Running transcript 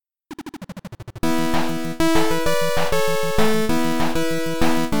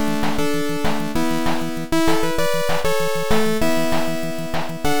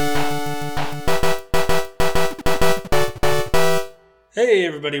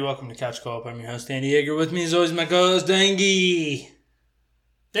everybody. Welcome to Couch Co-op. I'm your host, Andy Yeager. With me, as always, my co-host, Dangy.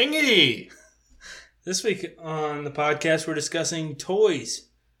 Dingy! This week on the podcast, we're discussing toys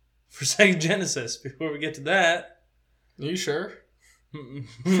for Sega Genesis. Before we get to that... You sure? we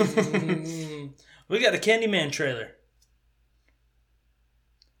got a Candyman trailer.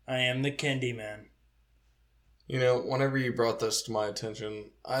 I am the Candyman. You know, whenever you brought this to my attention,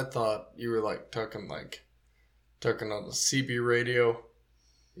 I thought you were talking on the CB radio.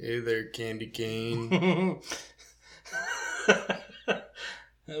 Hey there, Candy Cane.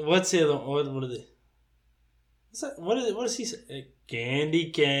 What's the other one? What are they? What's that? What does he say? Candy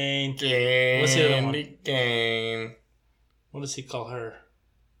Cane. What's the other one? Candy Cane. What does he call her?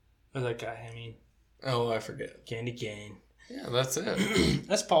 Or that guy, I mean. Oh, I forget. Candy Cane. Yeah, that's it.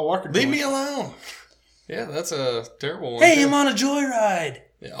 That's Paul Walker. Leave me alone. Yeah, that's a terrible one. Hey, I'm on a joyride.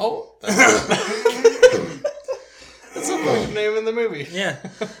 Yeah, oh. That's a fucking name in the movie. Yeah.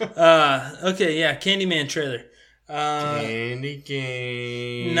 Okay, yeah, Candyman trailer. Candy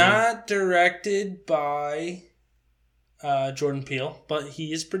Cane. Not directed by Jordan Peele, but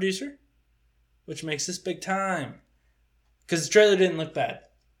he is producer, which makes this big time. Because the trailer didn't look bad.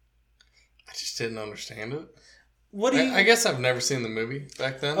 I just didn't understand it. What do you... I guess I've never seen the movie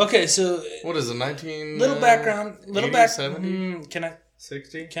back then. Okay, so... What is it, 19... Little background. Little 80, back... 70? Can I...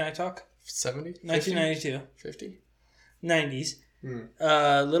 60? Can I talk? 70? 1992. 50? 90s. Hmm.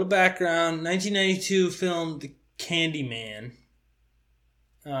 Little background. 1992 film The Candyman.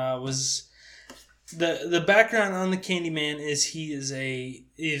 Was... The background on the Candyman is he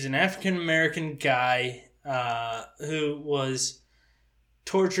is an African-American guy who was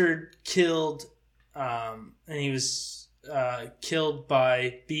tortured, killed... and he was killed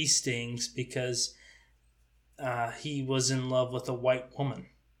by bee stings because he was in love with a white woman.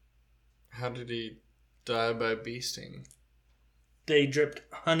 How did he die by bee sting? They dripped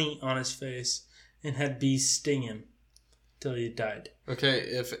honey on his face and had bees sting him till he died. Okay,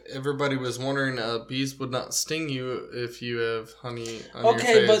 if everybody was wondering, bees would not sting you if you have honey on your face.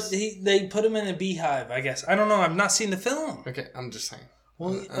 Okay, but they put him in a beehive, I guess. I don't know. I've not seen the film. Okay, I'm just saying.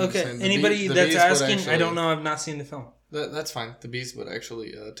 Well, I'm okay. saying Anybody the that's bees would asking, actually, I don't know. I've not seen the film. That's fine. The bees would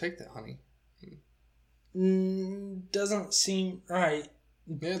actually take that honey. Doesn't seem right.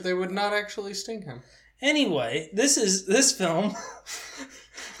 Yeah, they would not actually sting him. Anyway, this film.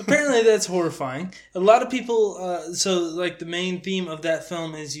 Apparently, that's horrifying. A lot of people. The main theme of that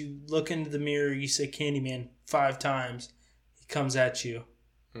film is you look into the mirror, you say Candyman 5 times, he comes at you.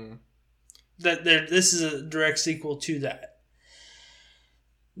 Mm. This is a direct sequel to that.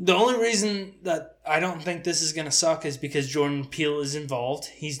 The only reason that I don't think this is going to suck is because Jordan Peele is involved.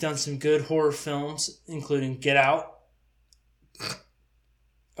 He's done some good horror films, including Get Out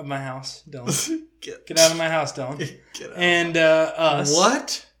of my house, Dylan. Get out of my house, Dylan. Get out. And Us.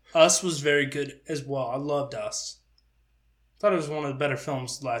 What? Us was very good as well. I loved Us. Thought it was one of the better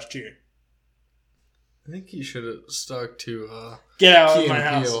films last year. I think you should have stuck to Get Out Key of my and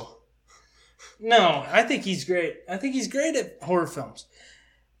house. Peele. No, I think he's great. I think he's great at horror films.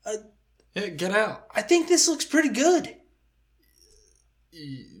 Yeah, Get Out. I think this looks pretty good.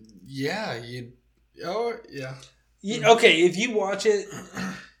 Yeah, Oh, yeah. Okay, if you watch it,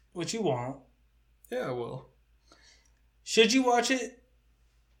 what you want. Yeah, I will. Should you watch it?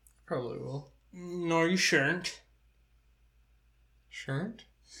 Probably will. No, you shouldn't. Shouldn't?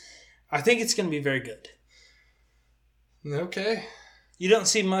 I think it's going to be very good. Okay. You don't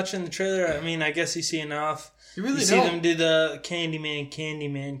see much in the trailer. I mean, I guess you see enough. You really you don't. see them do the Candyman.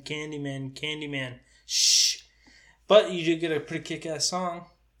 Shh. But you do get a pretty kick-ass song.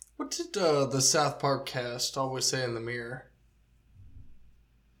 What did the South Park cast always say in the mirror?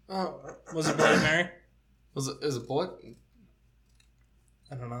 Was it Bloody Mary? Is it Blood?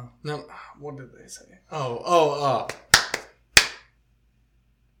 I don't know. No, what did they say?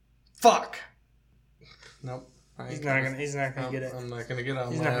 Fuck. Nope. He's not gonna get it. I'm not gonna get it.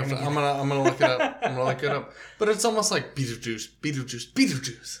 I'm gonna look it up. I'm gonna look it up. But it's almost like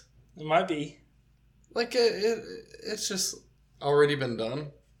Beetlejuice. It might be. Like it's just already been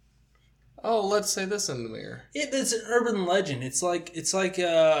done. Oh, let's say this in the mirror. It's an urban legend. It's like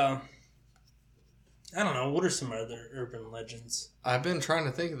I don't know. What are some other urban legends? I've been trying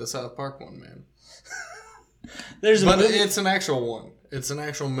to think of the South Park one, man. But it's an actual one. It's an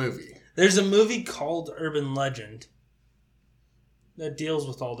actual movie. There's a movie called Urban Legend that deals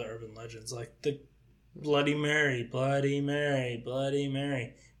with all the urban legends, like the Bloody Mary.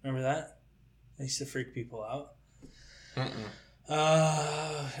 Remember that? They used to freak people out.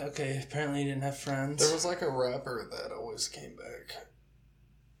 Okay, apparently he didn't have friends. There was like a rapper that always came back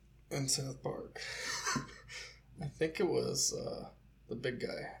in South Park. I think it was the big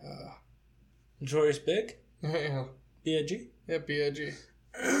guy. Notorious Big? Yeah. B.I.G.? Yeah, B.I.G.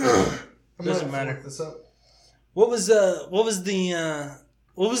 Doesn't matter. Look this up. What was the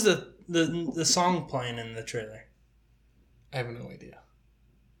song playing in the trailer? I have no idea.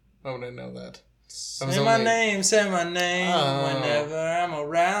 How would I know that? Say my name. Whenever I'm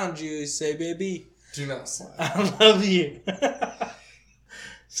around you, say baby. Do not slap. I love you.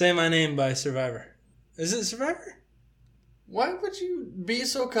 Say My Name by Survivor. Is it Survivor? Why would you be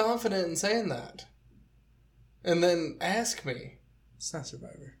so confident in saying that? And then ask me. It's not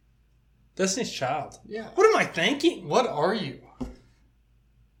Survivor. Destiny's Child. Yeah. What am I thinking? What are you?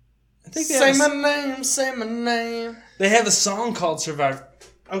 I think say my name. They have a song called Survivor.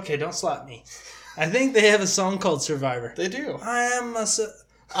 Okay, don't slap me. I think they have a song called Survivor. They do. I'm a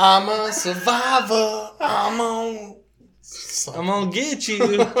survivor. I'm gonna get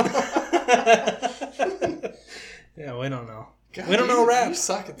you. Yeah, we don't know. God, we don't know rap. You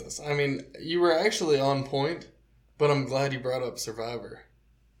suck at this. I mean, you were actually on point, but I'm glad you brought up Survivor.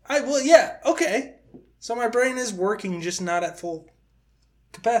 Yeah, okay. So my brain is working, just not at full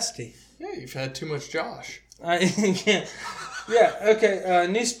capacity. Yeah, you've had too much Josh. Yeah, okay.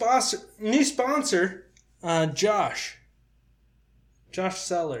 New sponsor, Josh. Josh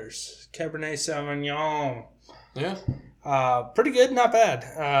Sellers, Cabernet Sauvignon. Yeah. Pretty good, not bad.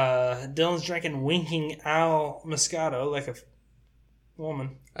 Dylan's drinking Winking Owl Moscato like a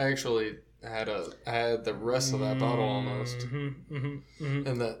woman. I actually had the rest of that bottle almost. And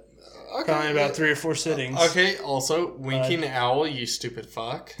that. Okay. Probably in about 3 or 4 sittings. Okay, also, Winking Owl, you stupid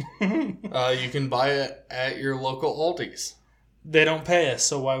fuck. You can buy it at your local Aldi's. They don't pay us,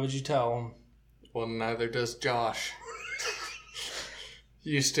 so why would you tell them? Well, neither does Josh.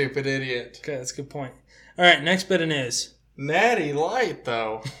 You stupid idiot. Okay, that's a good point. All right, next bit of news. Natty Light,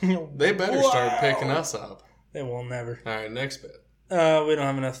 though. They better start picking us up. They will never. All right, next bit. We don't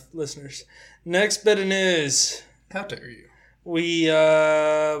have enough listeners. Next bit of news. How dare you? We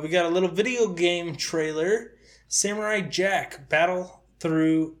got a little video game trailer. Samurai Jack: Battle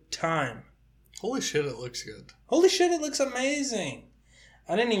Through Time. Holy shit, it looks good. Holy shit, it looks amazing.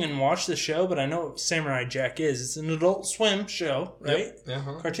 I didn't even watch the show, but I know what Samurai Jack is. It's an Adult Swim show, right? Yep.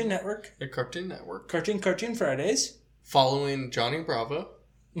 Uh-huh. Cartoon Network. A Cartoon Network. Cartoon Fridays. Following Johnny Bravo.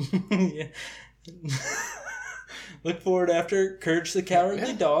 Yeah. Look forward after Courage the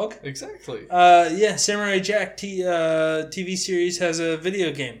Cowardly Dog. Exactly. Samurai Jack TV series has a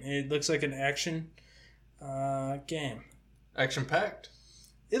video game. It looks like an action game. Action-packed.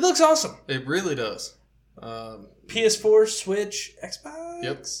 It looks awesome. It really does. PS4, Switch,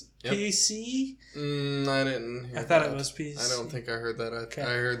 Xbox, Yep. PC. I didn't hear I thought that. it was PC. I don't think I heard that.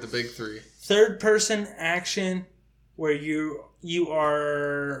 I heard the big 3. Third-person action where you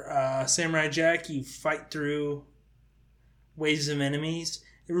are Samurai Jack. You fight through waves of enemies.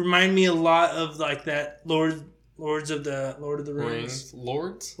 It reminded me a lot of like that Lords of the Rings.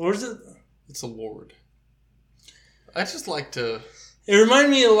 Lords? It's a lord. I just like to... It reminded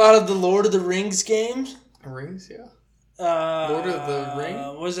me a lot of the Lord of the Rings games. Rings, yeah. Lord of the Ring?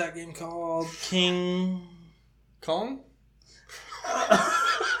 What was that game called? King Kong?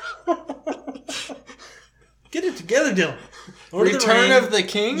 Get it together, Dylan. Return of the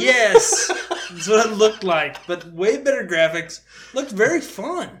King? Yes. That's what it looked like. But way better graphics. Looked very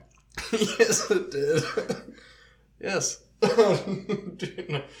fun. Yes, it did. Yes.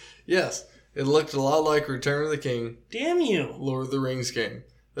 Yes. It looked a lot like Return of the King. Damn you. Lord of the Rings game.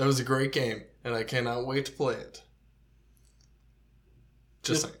 That was a great game, and I cannot wait to play it.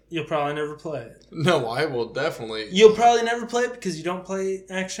 You'll probably never play it. No, I will definitely. You'll probably never play it because you don't play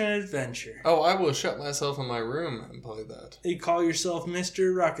action adventure. Oh, I will shut myself in my room and play that. You call yourself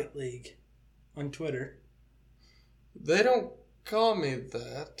Mr. Rocket League on Twitter. They don't call me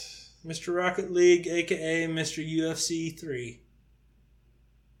that. Mr. Rocket League, a.k.a. Mr. UFC 3.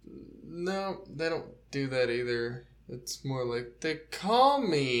 No, they don't do that either. It's more like, they call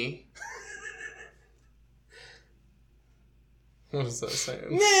me... What is that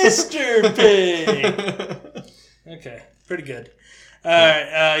saying? Mr. Pig! Okay, pretty good.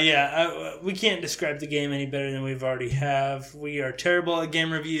 Alright, we can't describe the game any better than we've already have. We are terrible at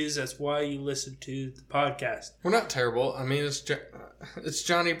game reviews. That's why you listen to the podcast. We're not terrible. I mean, it's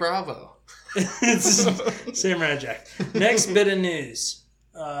Johnny Bravo. It's Samurai Jack. Next bit of news.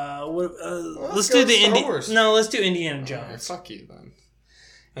 Let's do Indiana Jones. Right, fuck you then.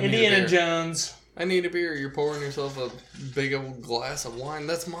 Indiana Jones. I need a beer. You're pouring yourself a big old glass of wine.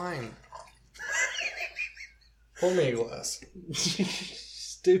 That's mine. Pour me a glass.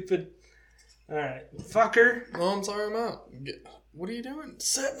 Stupid. Alright. Fucker. Oh, I'm sorry, I'm out. What are you doing?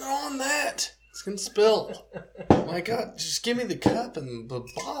 Setting on that. It's going to spill. My God, just give me the cup and the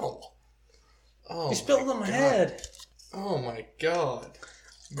bottle. Oh, you spilled on my head. Oh my God.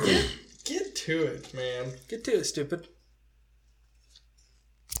 Get to it, man. Get to it, stupid.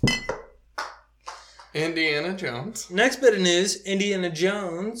 Indiana Jones. Next bit of news, Indiana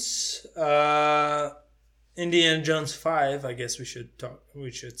Jones. Indiana Jones 5, I guess we should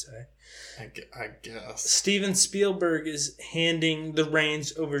say. I guess. Steven Spielberg is handing the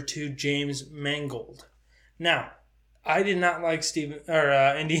reins over to James Mangold. Now, I did not like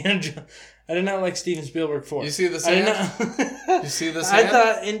Indiana Jones. I did not like Steven Spielberg 4. You see this hand? You see this I hand?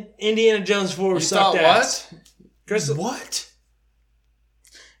 thought Indiana Jones 4 sucked ass. What?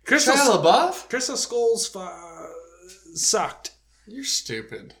 Crystal Shia LaBeouf? Crystal Skulls sucked. You're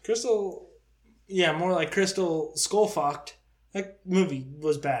stupid. More like Crystal Skull fucked. That movie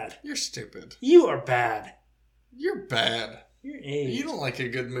was bad. You're stupid. You are bad. You're bad. You're aged. You don't like a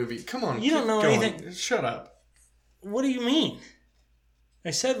good movie. Come on. You don't know anything. Shut up. What do you mean?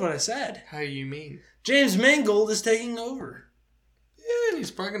 I said what I said. How you mean? James Mangold is taking over. Yeah, and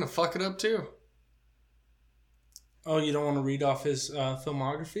he's probably going to fuck it up too. Oh, you don't want to read off his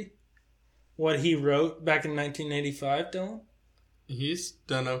filmography? What he wrote back in 1985, Dylan? He's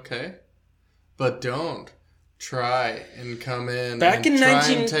done okay. But don't try and come in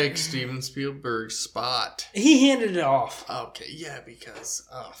and take Steven Spielberg's spot. He handed it off. Okay, yeah, because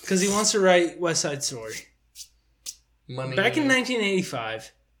he wants to write West Side Story. Money. Back in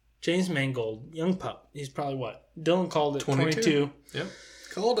 1985, James Mangold, young pup, he's probably what? Dylan called it 22. Yep,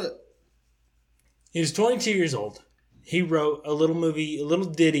 called it. He was 22 years old. He wrote a little movie, a little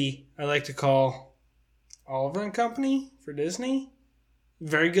ditty I like to call Oliver and Company for Disney.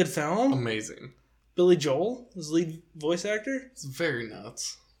 Very good film. Amazing. Billy Joel was lead voice actor. It's very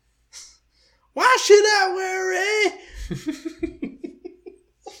nuts. Why should I worry?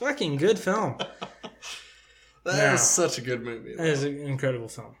 Fucking good film. That is such a good movie. That is an incredible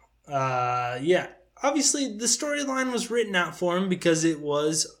film. Yeah. Obviously, the storyline was written out for him because it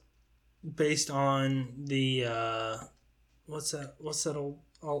was based on the what's that old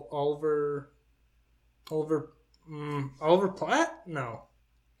Oliver Platt? No.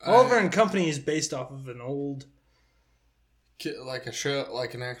 Oliver and Company is based off of an old... Like a show?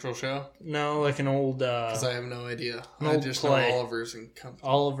 Like an actual show? No, like an old... Because I have no idea. I just play. know Oliver's and Company.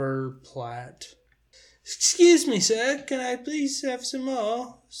 Oliver Platt. Excuse me, sir. Can I please have some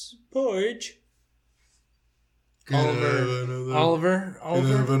more porridge? Oliver. Can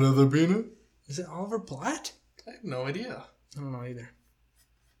I have another peanut? Is it Oliver Platt? I have no idea. I don't know either.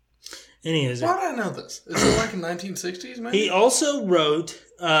 Anyways, why do I know this? Is it like in 1960s, maybe? He also wrote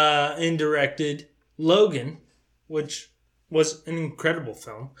and directed Logan, which was an incredible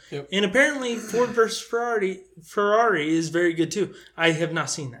film. Yep. And apparently Ford vs. Ferrari is very good too. I have not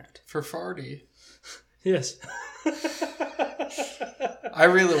seen that. For Farty. Yes. I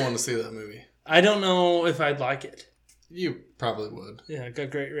really want to see that movie. I don't know if I'd like it. You probably would. Yeah, it got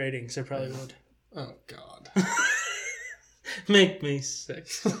great ratings. I probably would. Oh, God. Make me sick.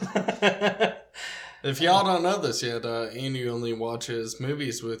 If y'all don't know this yet, Andy only watches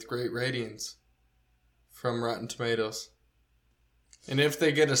movies with great ratings from Rotten Tomatoes. And if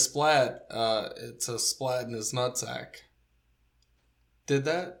they get a splat, it's a splat in his nutsack. Did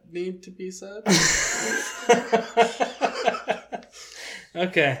that need to be said?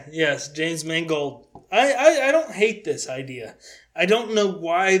 Okay, yes, James Mangold. I don't hate this idea. I don't know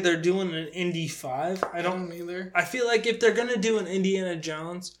why they're doing an Indy 5. I don't either. I feel like if they're going to do an Indiana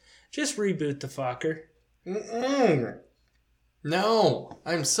Jones, just reboot the fucker. Mm-mm. No,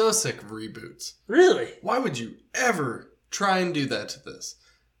 I'm so sick of reboots. Really? Why would you ever try and do that to this?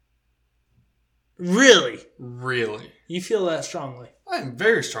 Really? Really? You feel that strongly? I'm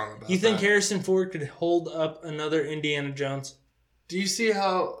very strong about that. You think Harrison Ford could hold up another Indiana Jones? Do you see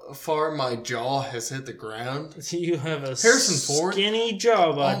how far my jaw has hit the ground? You have a Harrison Ford? Skinny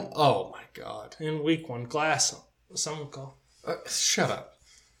jaw, bud. Oh my God. And weak one. Glass. Some call. Shut up.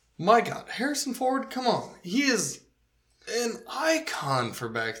 My God. Harrison Ford, come on. He is an icon for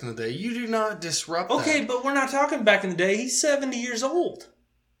back in the day. You do not disrupt that. Okay, but we're not talking back in the day. He's 70 years old.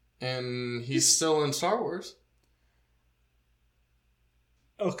 And he's still in Star Wars.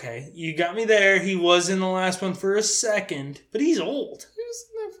 Okay, you got me there. He was in the last one for a second, but he's old. He was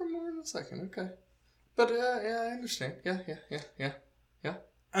in there for more than a second, okay. But, yeah, I understand. Yeah.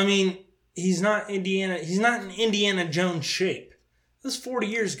 I mean, he's not in Indiana Jones shape. This was 40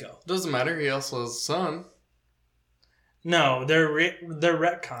 years ago. Doesn't matter, he also has a son. No, they're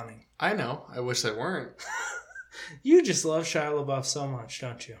retconning. I know, I wish they weren't. You just love Shia LaBeouf so much,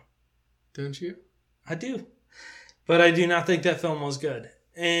 don't you? Don't you? I do. But I do not think that film was good.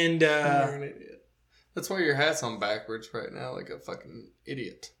 And You're an idiot. That's why your hat's on backwards right now, like a fucking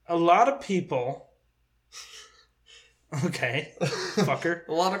idiot. a lot of people... Okay, fucker.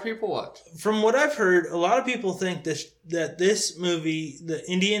 A lot of people watch. From what I've heard, a lot of people think that this movie, the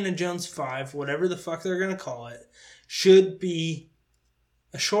Indiana Jones 5, whatever the fuck they're going to call it, should be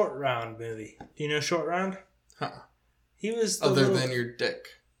a Short Round movie. Do you know Short Round? Huh. He was than your dick.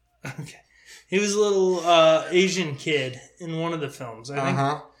 Okay. He was a little Asian kid in one of the films. I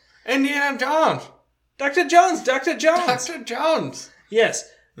think. Indiana Jones. Dr. Jones. Dr. Jones. Dr. Jones. Yes.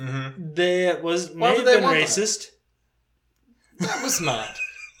 Mm-hmm. May have been racist. That was not.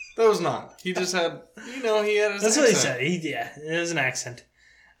 That was not. He just had, he had his That's accent. what he said. It was an accent.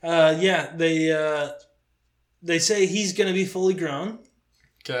 They say he's going to be fully grown.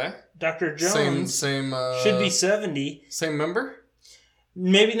 Okay. Dr. Jones same should be 70. Same member?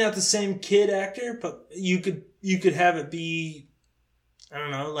 Maybe not the same kid actor, but you could have it be, I don't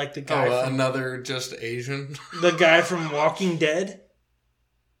know, like the guy from... another just Asian? The guy from Walking Dead.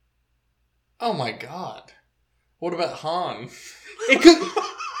 Oh my god. What about Han? It could...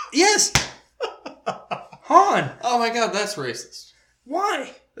 Yes! Han! Oh my god, that's racist.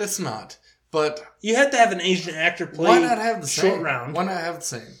 Why? It's not. But... You have to have an Asian actor play Why not have the Short same? Round. Why not have the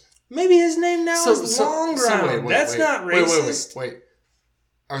same? Maybe his name now is Long Round. That's not racist. Wait.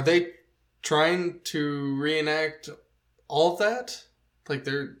 Are they trying to reenact all of that? Like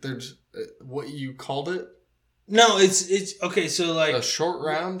they're just, what you called it? No, it's okay. So like a short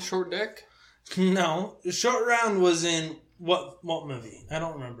round, short dick. No, Short Round was in what movie? I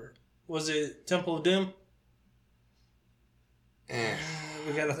don't remember. Was it Temple of Doom?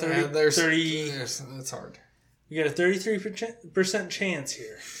 We got a 30. That's hard. We got a 33% chance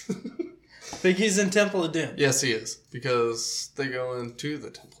here. I think he's in Temple of Doom. Yes, he is, because they go into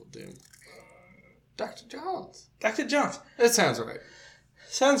the Temple of Doom. Dr. Jones. Dr. Jones. It sounds right.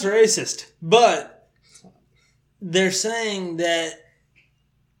 Sounds racist, but they're saying that.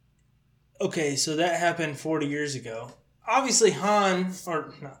 Okay, so that happened 40 years ago. Obviously, Han,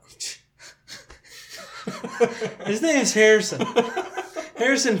 or no. His name's Harrison.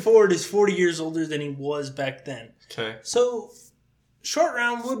 Harrison Ford is 40 years older than he was back then. Okay. So, Short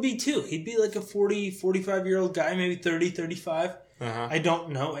Round would be too. He'd be like a 40, 45-year-old guy, maybe 30, 35. I don't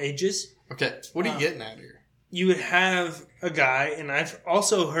know ages. Okay, what are you getting at here? You would have a guy, and I've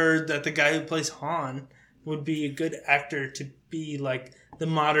also heard that the guy who plays Han would be a good actor to be like the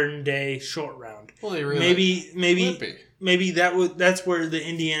modern day Short Round. Well, he really maybe that's where the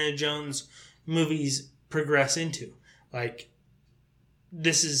Indiana Jones movies progress into. Like,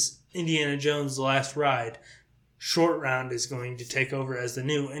 this is Indiana Jones' last ride. Short Round is going to take over as the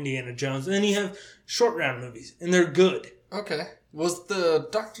new Indiana Jones. And then you have Short Round movies, and they're good. Okay. Was the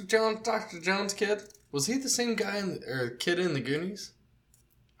Dr. Jones kid, was he the same guy kid in the Goonies?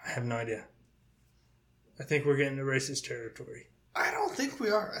 I have no idea. I think we're getting to racist territory. I don't think we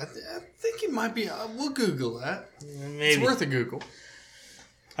are. I think it might be. We'll Google that. Maybe. It's worth a Google.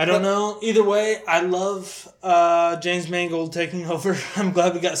 I don't know. Either way, I love James Mangold taking over. I'm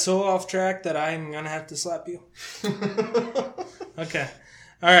glad we got so off track that I'm going to have to slap you. Okay.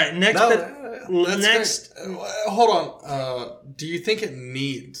 All right. Next. Hold on. Do you think it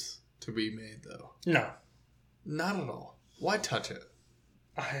needs to be made, though? No. Not at all. Why touch it?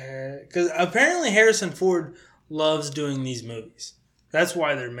 Because apparently Harrison Ford loves doing these movies. That's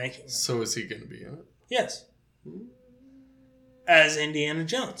why they're making them. So is he going to be in it? Yes. As Indiana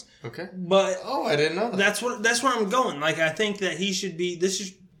Jones. Okay. But I didn't know that. That's where I'm going. Like, I think that he should be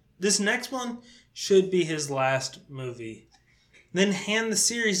this next one should be his last movie. Then hand the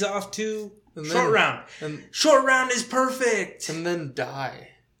series off to Short Round. Short Round is perfect. And then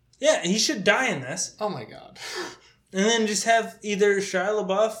die. Yeah, he should die in this. Oh my god. And then just have either Shia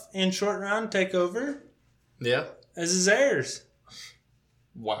LaBeouf and Short Round take over. Yeah. As his heirs.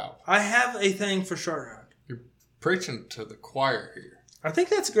 Wow. I have a thing for Short Round. You're preaching to the choir here. I think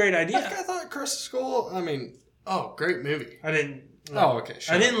that's a great idea. I thought Crystal Skull, great movie. I didn't. Okay.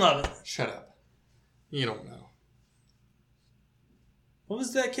 I didn't love it. Shut up. You don't know. What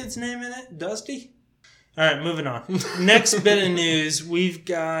was that kid's name in it? Dusty? All right, moving on. Next bit of news, we've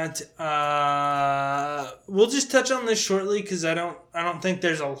got. We'll just touch on this shortly because I don't think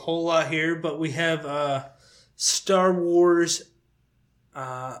there's a whole lot here, but we have Star Wars,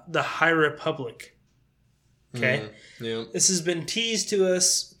 The High Republic. Okay, yeah. This has been teased to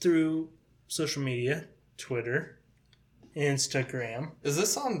us through social media, Twitter, Instagram. Is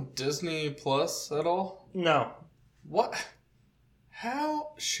this on Disney Plus at all? No. What?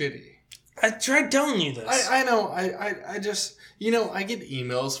 How shitty. I tried telling you this. I know. I just... I get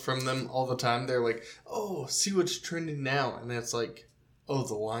emails from them all the time. They're like, oh, see what's trending now. And it's like, Oh,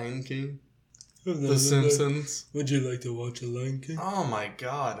 The Lion King? The Simpsons? Would you like to watch The Lion King? Oh my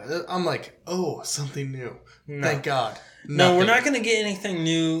god. I'm like, oh, something new. No. Thank God. No, we're not going to get anything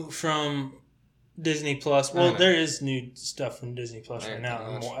new from Disney Plus. Well, there is new stuff from Disney Plus right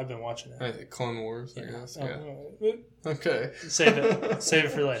now. I've been watching it. Hey, Clone Wars, I guess. Yeah. Okay. Save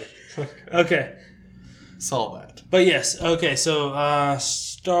it for later. Okay. Saw that. But yes, okay, so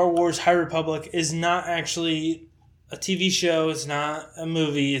Star Wars High Republic is not actually a TV show. It's not a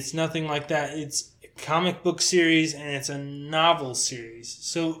movie. It's nothing like that. It's a comic book series and it's a novel series.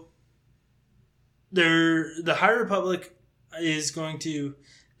 So the High Republic is going to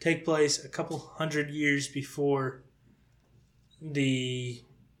take place a couple hundred years before the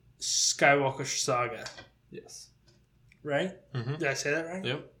Skywalker saga. Yes. Right? Mm-hmm. Did I say that right?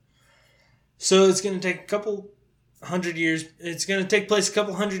 Yep. So it's going to take a couple hundred years. It's going to take place a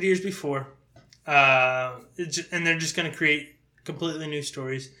couple hundred years before. And they're just going to create completely new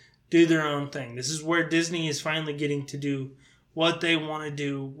stories, do their own thing. This is where Disney is finally getting to do what they want to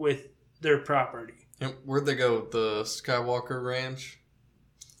do with their property. Yep. Where'd they go? The Skywalker Ranch?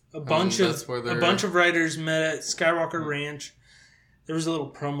 A bunch of writers met at Skywalker Ranch. There was a little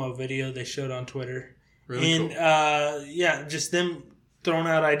promo video they showed on Twitter. Really and cool. Just them throwing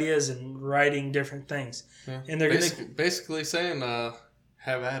out ideas and writing different things. Yeah. And they're basically saying,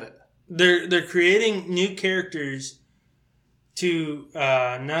 have at it. They're creating new characters to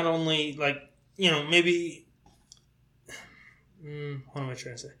not only maybe what am I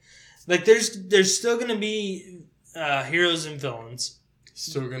trying to say? Like there's still going to be heroes and villains.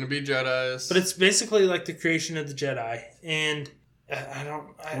 Still going to be Jedis. But it's basically like the creation of the Jedi. And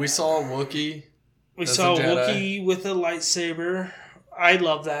we saw a Wookiee. We saw a Wookiee with a lightsaber. I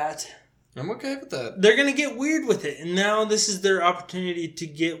love that. I'm okay with that. They're going to get weird with it. And now this is their opportunity to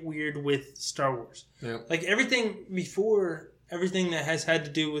get weird with Star Wars. Yeah. Like everything before, everything that has had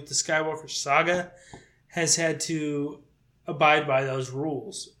to do with the Skywalker saga has had to abide by those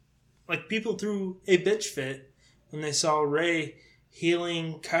rules. Like people threw a bitch fit when they saw Rey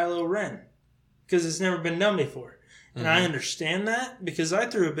healing Kylo Ren. Because it's never been done before. And I understand that because I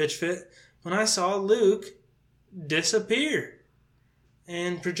threw a bitch fit when I saw Luke disappear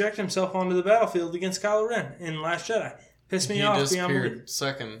and project himself onto the battlefield against Kylo Ren in Last Jedi. Pissed me off beyond belief. He disappeared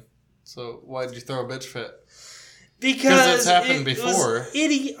second. So why did you throw a bitch fit? Because it's happened before. Was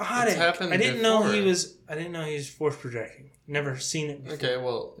idiotic. It's happened I didn't before. know he was force projecting. Never seen it before. Okay,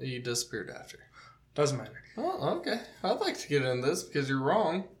 well, he disappeared after. Doesn't matter. Oh, okay. I'd like to get into this because you're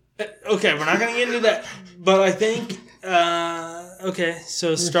wrong. Okay, we're not going to get into that. But I think,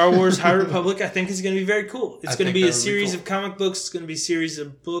 so Star Wars High Republic, I think is going to be very cool. It's going to be a series of comic books. It's going to be a series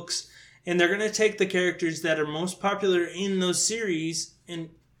of books. And they're going to take the characters that are most popular in those series. And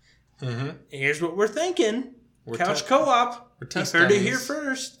here's what we're thinking. Couch co-op. We're test dummies. Heard it here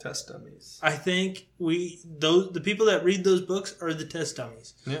first. Test dummies. I think the people that read those books are the test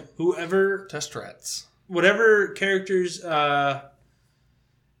dummies. Yeah. Whoever. Test rats. Whatever characters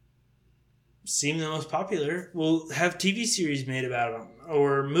seem the most popular will have TV series made about them,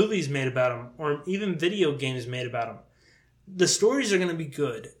 or movies made about them, or even video games made about them. The stories are going to be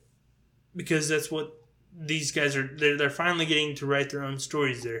good because that's what these guys are. They're finally getting to write their own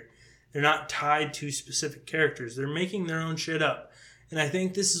stories. They're not tied to specific characters. They're making their own shit up, and I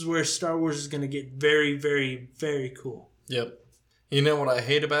think this is where Star Wars is going to get very, very, very cool. Yep. You know what I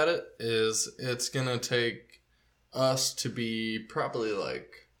hate about it is it's going to take us to be probably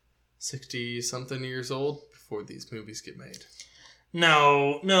like 60-something years old before these movies get made.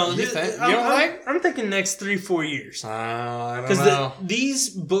 No. You think? I'm thinking next 3-4 years. I don't know. Because these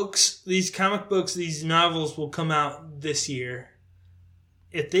books, these comic books, these novels will come out this year.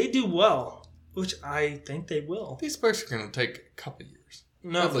 If they do well, which I think they will. These books are going to take a couple years.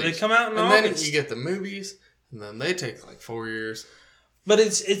 No, they come out in August. And then you get the movies, and then they take like 4 years. But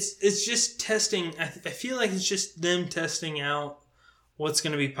it's just testing. I feel like it's just them testing out what's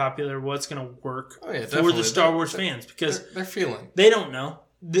going to be popular, what's going to work for the Star Wars fans. Because they're feeling. They don't know.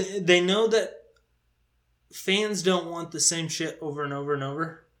 They know that fans don't want the same shit over and over and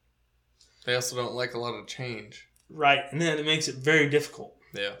over. They also don't like a lot of change. Right. And then it makes it very difficult.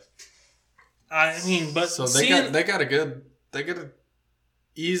 Yeah. I mean, but so they got a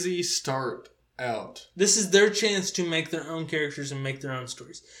easy start out. This is their chance to make their own characters and make their own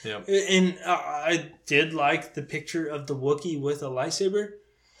stories. Yeah. And I did like the picture of the Wookiee with a lightsaber.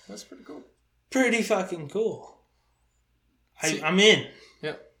 That's pretty cool. Pretty fucking cool. I'm in.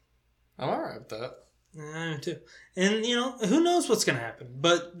 Yep. I'm alright with that. I am too. And, who knows what's going to happen.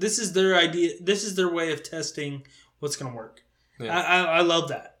 But this is their idea. This is their way of testing what's going to work. Yeah. I love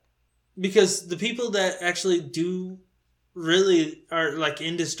that. Because the people that actually do really are like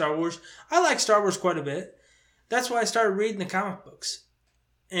into Star Wars. I like Star Wars quite a bit. That's why I started reading the comic books.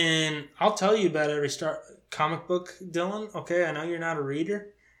 And I'll tell you about every comic book, Dylan. Okay, I know you're not a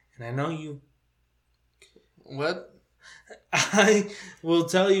reader, and I know you. What? I will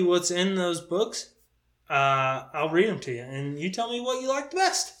tell you what's in those books. I'll read them to you, and you tell me what you like the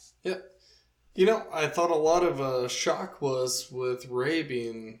best. Yeah. You know, I thought a lot of shock was with Rey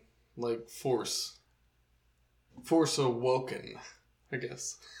being like Force awoken, I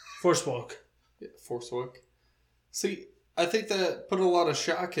guess. Force woke. Yeah, Force woke. See, I think that put a lot of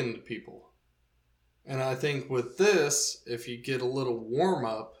shock into people. And I think with this, if you get a little warm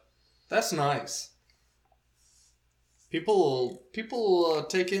up, that's nice. People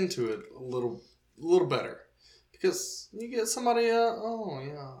take into it a little better. Because you get somebody,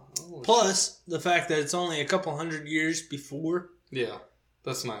 Plus, the fact that it's only a couple hundred years before. Yeah,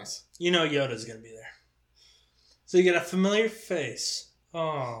 that's nice. You know Yoda's going to be there. So you get a familiar face.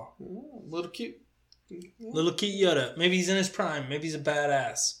 Oh. Little cute. Yeah. Little cute Yoda. Maybe he's in his prime. Maybe he's a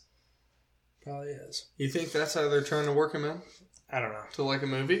badass. Probably is. You think that's how they're trying to work him in? I don't know. To like a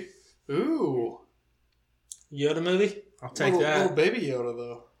movie? Ooh. Yoda movie? I'll take that. Little baby Yoda,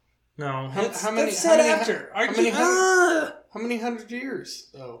 though. No. How many hundred years,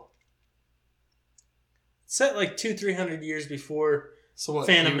 though? Set like 200-300 years before so what,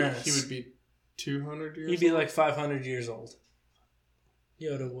 Phantom Menace. He would be 200 years He'd be like 500 years old.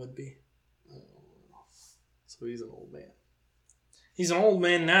 Yoda would be. So he's an old man. He's an old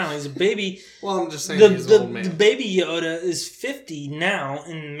man now. He's a baby. Well, I'm just saying he's an old man. The baby Yoda is 50 now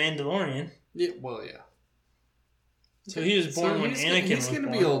in Mandalorian. Yeah, well, yeah. So he was born when Anakin was born. He's going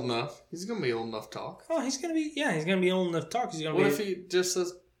to be old enough. He's going to be old enough to talk. Oh, he's going to be, yeah, he's going to be old enough to talk. What if he just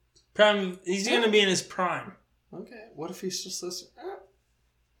says... Prime, he's going to be in his prime. Okay, what if he just says...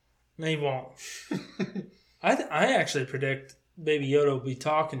 No, he won't. I actually predict Baby Yoda will be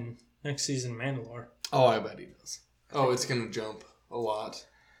talking next season of Mandalore. Oh, I bet he does. Oh, it's going to jump a lot.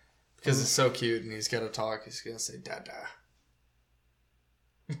 Because it's so cute and he's got to talk. He's going to say, Dada.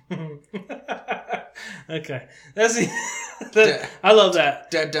 Okay. I love that.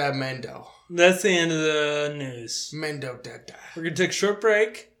 Dada Mando. That's the end of the news. Mando Dada. We're going to take a short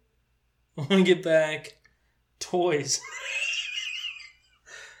break. When we get back, toys.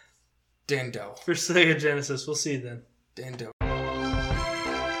 Dando. For Sega Genesis. We'll see you then. Dando.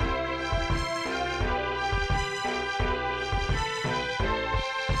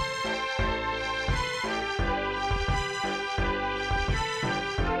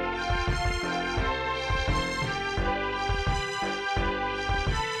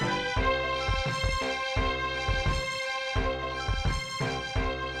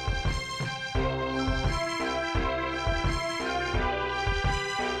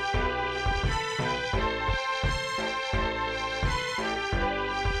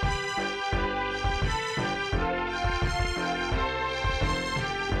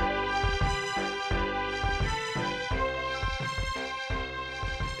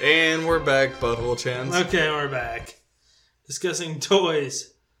 And we're back, Butthole Chans. Okay, we're back. Discussing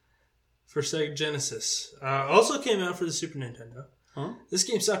toys for Sega Genesis. Also came out for the Super Nintendo. Huh? This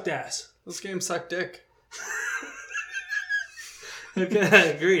game sucked ass. This game sucked dick. Okay, I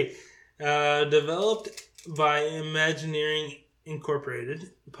agree. Developed by Imagineering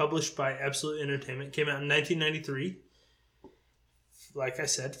Incorporated. Published by Absolute Entertainment. Came out in 1993. Like I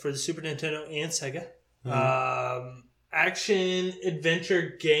said, for the Super Nintendo and Sega. Mm-hmm. Action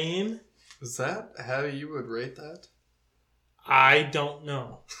adventure game. Is that how you would rate that? I don't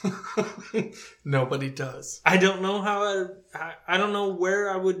know. Nobody does. I don't know I don't know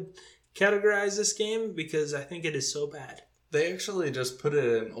where I would categorize this game because I think it is so bad. They actually just put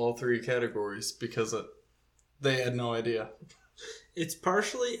it in all three categories because they had no idea. It's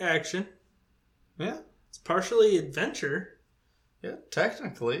partially action. Yeah. It's partially adventure. Yeah,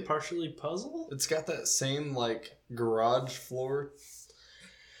 technically. Partially puzzle? It's got that same, like, garage floor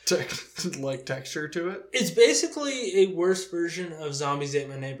texture to it. It's basically a worse version of Zombies Ate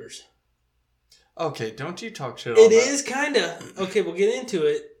My Neighbors. Okay, don't you talk shit on that. It is kind of. Okay, we'll get into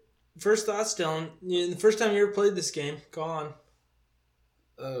it. First thoughts, Dylan. The first time you ever played this game, go on.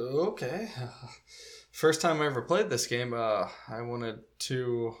 Okay. First time I ever played this game, I wanted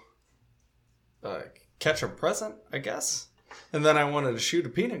to catch a present, I guess. And then I wanted to shoot a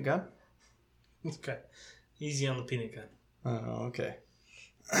peanut gun. Okay. Easy on the peanut gun. Oh, okay.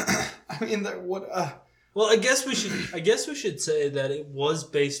 I mean, what? Well, I guess we should say that it was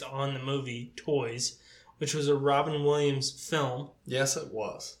based on the movie Toys, which was a Robin Williams film. Yes, it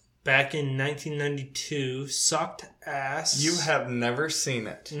was. Back in 1992. Sucked ass. You have never seen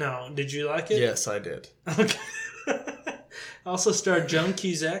it. No. Did you like it? Yes, I did. Okay. Also starred Joan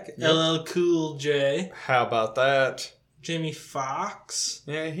Cusack, LL Cool J, How about that? Jamie Foxx.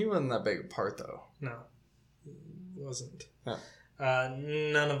 Yeah, he wasn't that big a part, though. No, wasn't. Yeah.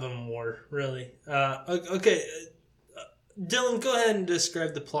 None of them were, really. Okay, Dylan, go ahead and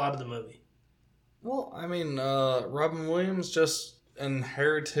describe the plot of the movie. Well, I mean, Robin Williams just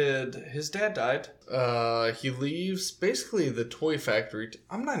inherited... His dad died. He leaves, basically, the toy factory.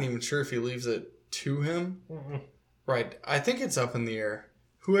 I'm not even sure if he leaves it to him. Mm-mm. Right. I think it's up in the air.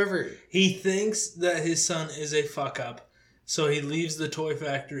 Whoever... He thinks that his son is a fuck-up, so he leaves the toy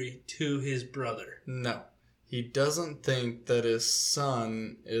factory to his brother. No. He doesn't think that his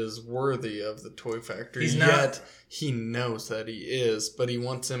son is worthy of the toy factory. He's not. Yet he knows that he is, but he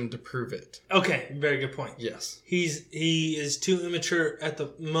wants him to prove it. Okay, very good point. Yes. He is too immature at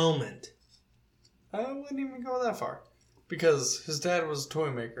the moment. I wouldn't even go that far. Because his dad was a toy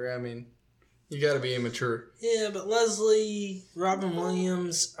maker. I mean, you gotta be immature. Yeah, but Robin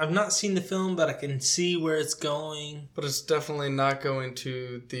Williams, I've not seen the film, but I can see where it's going. But it's definitely not going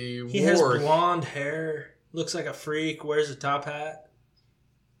to the He has blonde hair, looks like a freak, wears a top hat.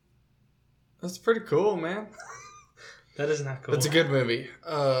 That's pretty cool, man. That is not cool. It's a good movie.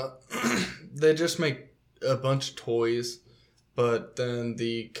 They just make a bunch of toys, but then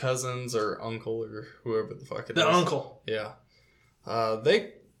the cousins or uncle or whoever the fuck it is. The uncle. Yeah.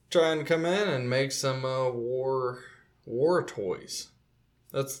 They try and come in and make some war toys.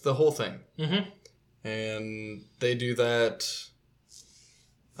 That's the whole thing. Mm-hmm. And they do that.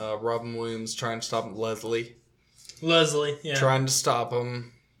 Robin Williams trying to stop Leslie, yeah. Trying to stop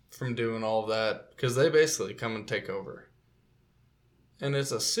him from doing all of that. Because they basically come and take over. And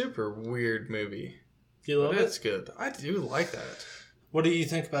it's a super weird movie. You love it? It's good. I do like that. What do you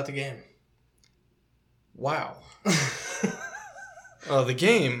think about the game? Wow. The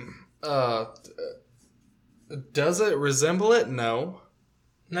game, does it resemble it? No.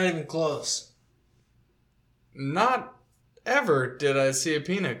 Not even close. Not ever did I see a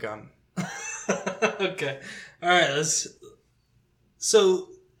peanut gun. Okay. Alright, So,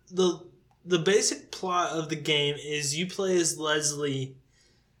 the basic plot of the game is you play as Leslie,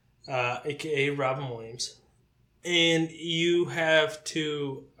 aka Robin Williams, and you have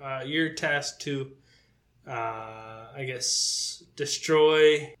to, you're tasked to, I guess,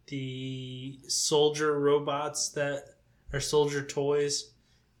 destroy the soldier robots that are soldier toys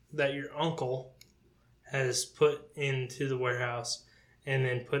that your uncle has put into the warehouse and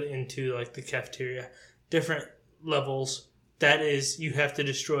then put into like the cafeteria. Different levels. That is, you have to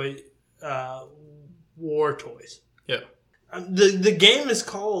destroy war toys. Yeah. The game is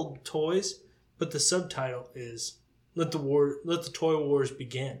called Toys, but the subtitle is Let the Toy Wars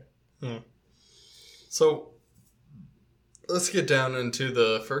Begin. So, let's get down into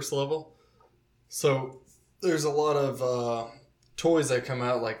the first level. So, there's a lot of toys that come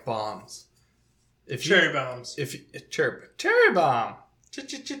out like bombs. Cherry bombs. Cherry bomb.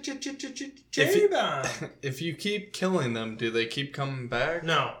 Cherry bomb. If you keep killing them, do they keep coming back?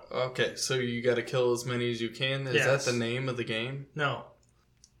 No. Okay, so you got to kill as many as you can. Is that the name of the game? No.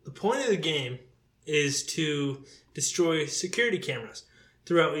 The point of the game is to destroy security cameras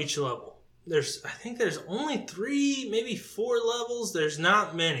throughout each level. I think there's only 3, maybe 4 levels. There's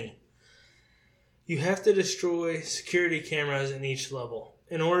not many. You have to destroy security cameras in each level.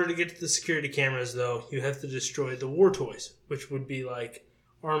 In order to get to the security cameras, though, you have to destroy the war toys, which would be like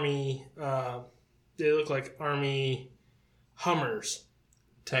army. They look like army Hummers.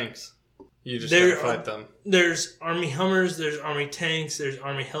 Tanks. You just gotta fight them. There's army Hummers, there's army tanks, there's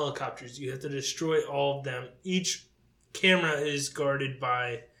army helicopters. You have to destroy all of them. Each camera is guarded by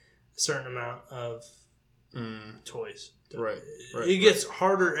a certain amount of toys. Right. It gets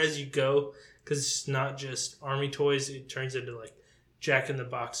harder as you go because it's not just army toys. It turns into like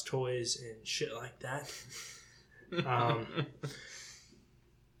Jack-in-the-Box toys and shit like that.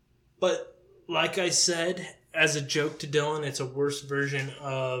 But like I said, as a joke to Dylan, it's a worse version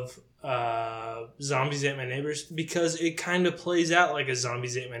of Zombies Ate My Neighbors because it kind of plays out like a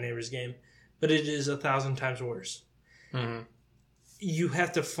Zombies Ate My Neighbors game, but it is 1,000 times worse. Mm-hmm. You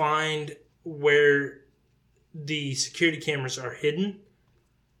have to find where the security cameras are hidden.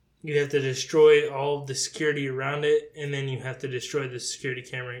 You have to destroy all of the security around it, and then you have to destroy the security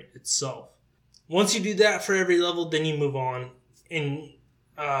camera itself. Once you do that for every level, then you move on, and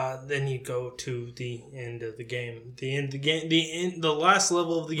then you go to the end of the game. The last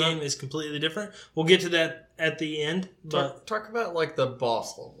level of the game is completely different. We'll get to that at the end. But talk about like the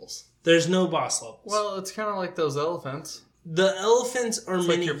boss levels. There's no boss levels. Well, it's kind of like those elephants. The elephants are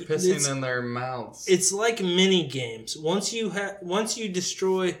mini. Like you're pissing in their mouths. It's like mini games. Once you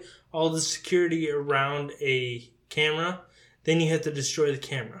destroy all the security around a camera, Then you have to destroy the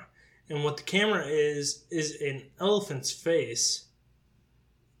camera. And what the camera is an elephant's face.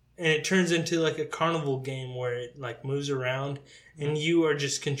 And it turns into like a carnival game where it like moves around and you are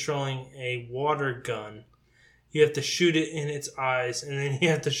just controlling a water gun. You have to shoot it in its eyes and then you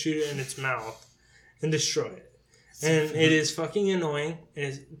have to shoot it in its mouth and destroy it. And it is fucking annoying and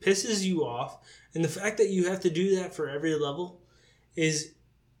it pisses you off. And the fact that you have to do that for every level is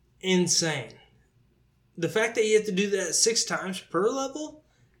insane. The fact that you have to do that 6 times per level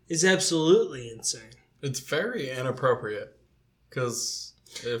is absolutely insane. It's very inappropriate. Because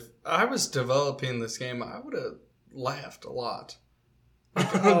if I was developing this game, I would have laughed a lot.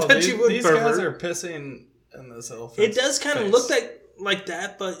 I bet you would, these guys are pissing in this elephant. It does kind of look like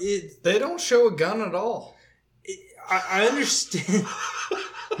that, but they don't show a gun at all. I understand.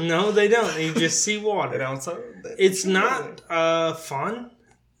 No, they don't. You just see water. It's not fun.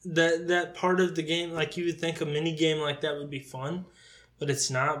 That part of the game, like you would think a mini game like that would be fun, but it's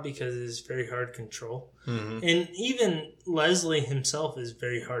not because it's very hard to control. Mm-hmm. And even Leslie himself is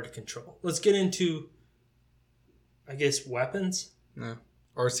very hard to control. Let's get into, I guess, weapons. Yeah.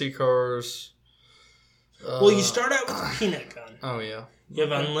 RC cars. Well, you start out with a peanut gun. Oh, yeah. You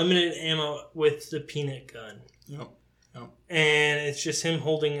have unlimited ammo with the peanut gun. Yep. And it's just him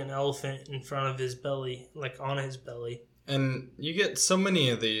holding an elephant in front of his belly, like on his belly. And you get so many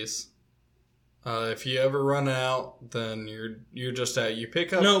of these. If you ever run out, then you're just out. You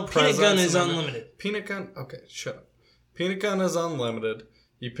pick up. No, peanut gun is unlimited. Peanut gun? Okay, shut up. Peanut gun is unlimited.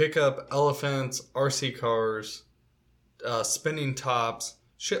 You pick up elephants, RC cars, spinning tops,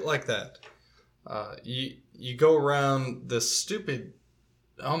 shit like that. You go around this stupid.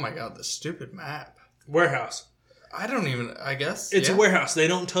 Oh my god, this stupid map. Warehouse. I guess. It's a warehouse. They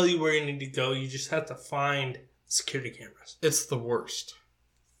don't tell you where you need to go. You just have to find security cameras. It's the worst.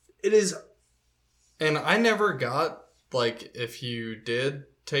 It is. And I never got, like, if you did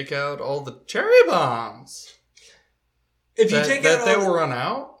take out all the cherry bombs. They will run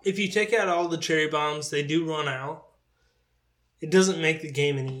out? If you take out all the cherry bombs, they do run out. It doesn't make the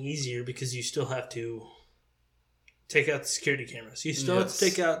game any easier because you still have to take out the security cameras. You still have to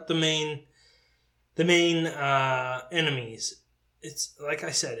take out the main enemies. It's like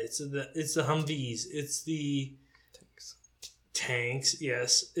I said, it's the Humvees, it's the tanks,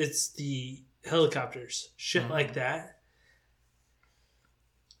 yes, it's the helicopters, shit like that.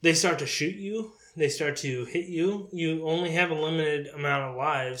 They start to shoot you, they start to hit you. You only have a limited amount of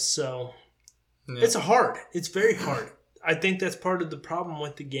lives, so it's very hard. I think that's part of the problem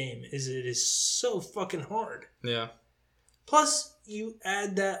with the game, is it is so fucking hard. Yeah. Plus, you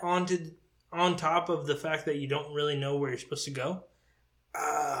add that on top of the fact that you don't really know where you're supposed to go.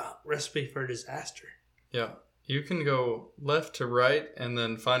 Recipe for disaster. Yeah. You can go left to right and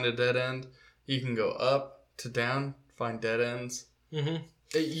then find a dead end. You can go up to down, find dead ends. Mm-hmm.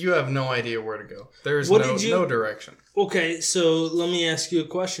 You have no idea where to go. There's no direction. Okay, so let me ask you a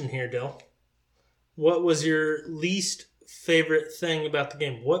question here, Dill. What was your least favorite thing about the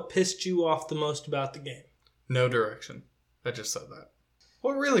game? What pissed you off the most about the game? No direction. I just said that.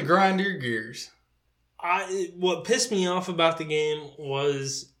 What really grind your gears? What pissed me off about the game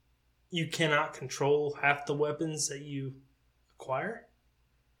was you cannot control half the weapons that you acquire.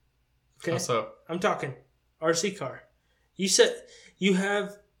 Okay. How so? I'm talking RC car. You said you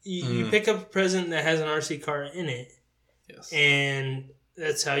pick up a present that has an RC car in it. Yes. And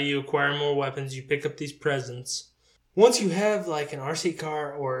that's how you acquire more weapons. You pick up these presents. Once you have like an RC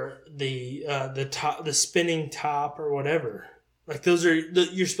car or the spinning top or whatever, like those are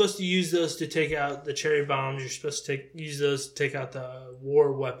you're supposed to use those to take out the cherry bombs. You're supposed to use those to take out the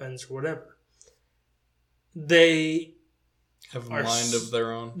war weapons or whatever. They have a mind of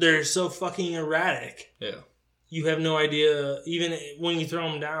their own. They're so fucking erratic. Yeah. You have no idea, even when you throw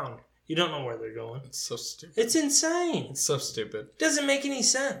them down, you don't know where they're going. It's so stupid. It's insane. It's so stupid. It doesn't make any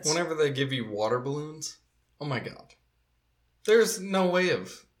sense. Whenever they give you water balloons, oh my god. There's no way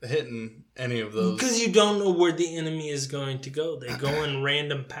of hitting any of those. Because you don't know where the enemy is going to go. They go in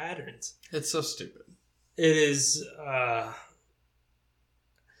random patterns. It's so stupid. It is...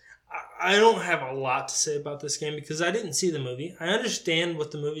 I don't have a lot to say about this game because I didn't see the movie. I understand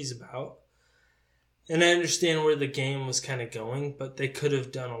what the movie's about. And I understand where the game was kind of going, but they could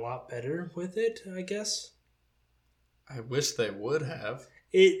have done a lot better with it, I guess. I wish they would have.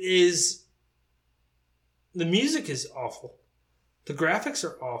 It is... The music is awful. The graphics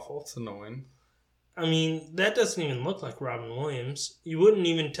are awful. It's annoying. I mean, that doesn't even look like Robin Williams. You couldn't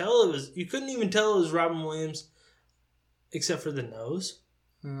even tell it was Robin Williams except for the nose.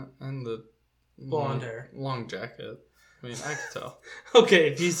 And the blonde hair. Long jacket. I mean, I could tell. Okay,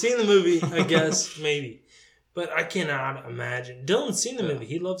 if you've seen the movie, I guess, maybe. But I cannot imagine. Dylan's seen the Yeah. movie.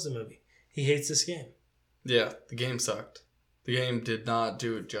 He loves the movie. He hates this game. Yeah, the game sucked. The game did not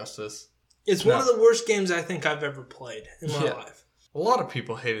do it justice. It's one of the worst games I think I've ever played in my life. A lot of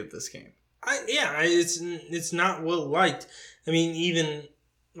people hated this game. It's not well liked. I mean, even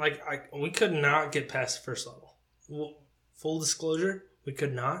we could not get past the first level. Full disclosure, we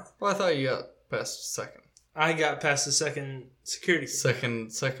could not. Well, I thought you got past second. I got past the second security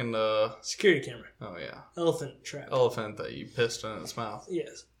Second, security camera. oh yeah. Elephant trap. Elephant that you pissed in its mouth.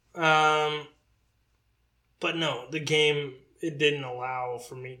 Yes. But no, the game, it didn't allow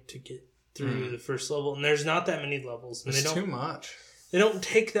for me to get through the first level. And there's not that many levels. And It's too much. They don't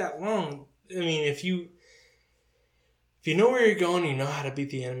take that long. I mean, if you know where you're going, you know how to beat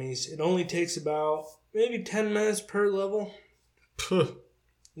the enemies. It only takes about maybe 10 minutes per level.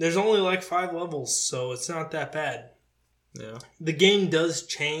 There's only like 5 levels, so it's not that bad. Yeah. The game does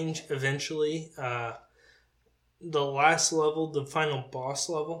change eventually. The last level, the final boss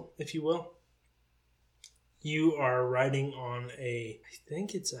level, if you will, you are riding on I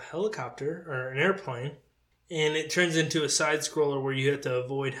think it's a helicopter or an airplane, and it turns into a side scroller where you have to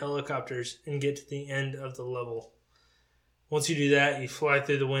avoid helicopters and get to the end of the level. Once you do that, you fly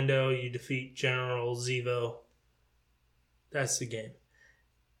through the window, you defeat General Zevo. That's the game.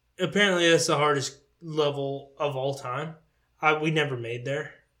 Apparently, that's the hardest level of all time. We never made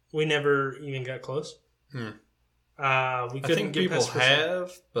there. We never even got close. We couldn't I think get people past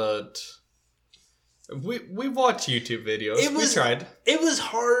have, but we watch YouTube videos. We tried. It was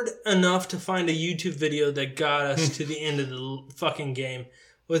hard enough to find a YouTube video that got us to the end of the fucking game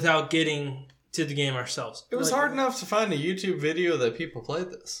without getting to the game ourselves. It was hard enough to find a YouTube video that people played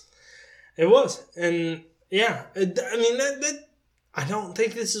this. It was. And yeah, I mean, I don't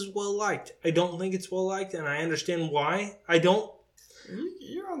think this is well liked. I don't think it's well liked, and I understand why.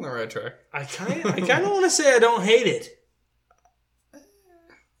 You're on the right track. I kind of want to say I don't hate it.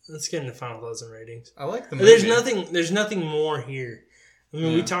 Let's get into Final Dozen ratings. I like the movie. There's nothing more here. I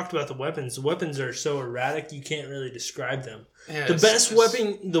mean, we talked about the weapons. The weapons are so erratic you can't really describe them. Yeah, the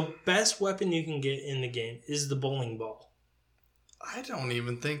best weapon you can get in the game is the bowling ball. I don't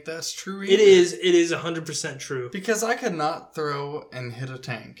even think that's true either. It is 100% true. Because I could not throw and hit a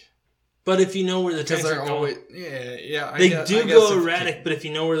tank. But if you know where the tanks are going, always, they go erratic. But if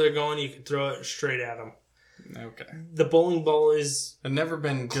you know where they're going, you can throw it straight at them. Okay. The bowling ball is I've never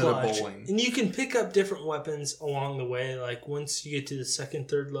been good clutch. at bowling. And you can pick up different weapons along the way. Like once you get to the second,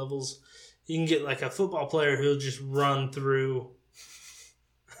 third levels, you can get like a football player who'll just run through,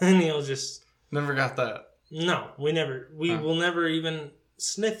 and he'll just Never got that. No, we will never even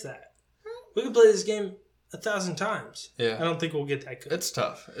sniff that. We could play this game 1,000 times. Yeah. I don't think we'll get that good. It's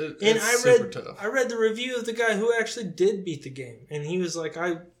tough. Super tough. I read the review of the guy who actually did beat the game, and he was like,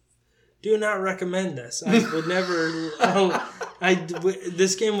 I do not recommend this. I would never...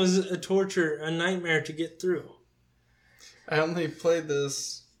 this game was a nightmare to get through. I only played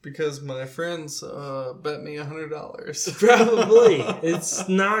this because my friends bet me $100. Probably. It's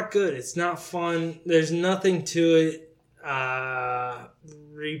not good. It's not fun. There's nothing to it.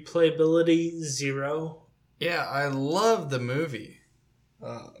 Replayability, 0. Yeah, I love the movie.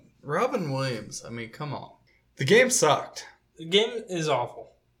 Robin Williams, I mean, come on. The game sucked. The game is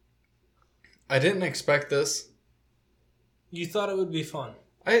awful. I didn't expect this. You thought it would be fun.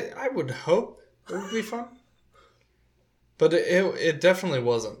 I would hope it would be fun. But it definitely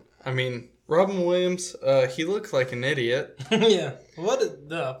wasn't. I mean, Robin Williams, he looked like an idiot. Yeah. What in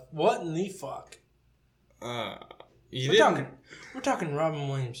the fuck? We're talking Robin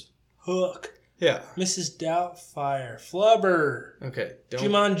Williams. Hook. Yeah. Mrs. Doubtfire. Flubber. Okay.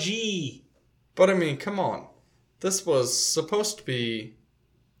 Jumanji. But I mean, come on. This was supposed to be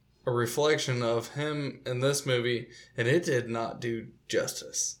a reflection of him in this movie, and it did not do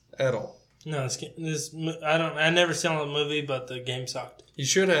justice at all. No, I never saw the movie, but the game sucked. You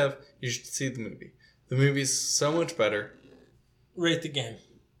should have. You should see the movie. The movie's so much better. Rate the game.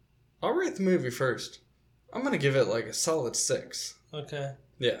 I'll rate the movie first. I'm going to give it like a solid 6. Okay.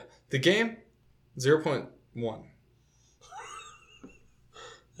 Yeah. The game, 0.1.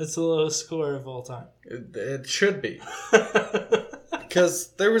 That's the lowest score of all time. It should be.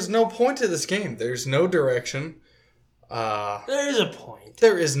 Because there was no point to this game. There's no direction. There is a point.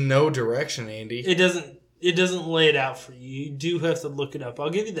 There is no direction, Andy. It doesn't lay it out for you. You do have to look it up. I'll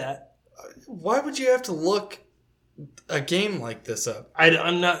give you that. Why would you have to look a game like this up?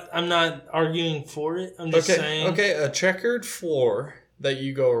 I'm not arguing for it. I'm just saying. Okay, a checkered floor that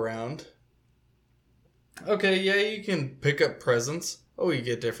you go around. Okay, yeah, you can pick up presents. Oh, you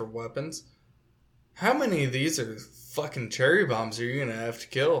get different weapons. How many of these are fucking cherry bombs are you gonna have to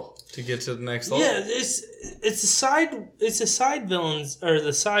kill to get to the next level? Yeah, it's the side villains or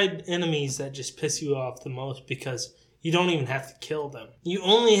the side enemies that just piss you off the most because you don't even have to kill them. You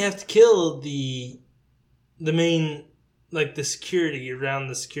only have to kill the main, like the security around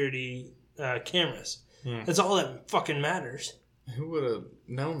the security cameras. That's all that fucking matters. Who would have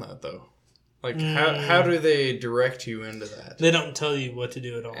known that though? Like how do they direct you into that? They don't tell you what to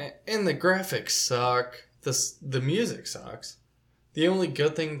do at all. And the graphics suck. The music sucks. The only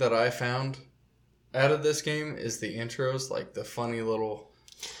good thing that I found out of this game is the intros, like the funny little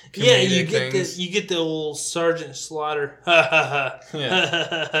you things. get the old Sergeant Slaughter. Yeah.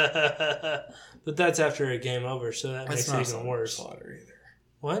 But that's after a game over, so that makes it even worse. Slaughter either.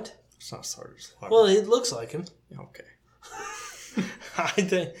 What? It's not Sergeant Slaughter. Well, it looks like him. Okay. I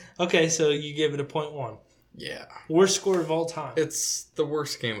think. Okay, so you gave it a 0.1. Yeah. Worst score of all time. It's the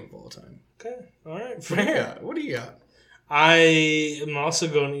worst game of all time. Okay. All right. Fair. What do you got? I am also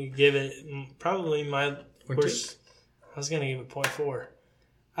going to give it probably my worst. I was going to give it 0.4.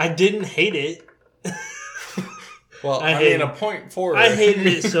 I didn't hate it. Well, I mean, a 0.4. I hated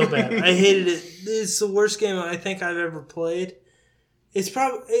it so bad. I hated it. It's the worst game I think I've ever played. It's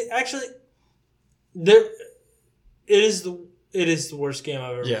probably actually there. It is the worst game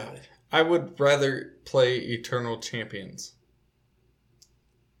I've ever played. I would rather play Eternal Champions.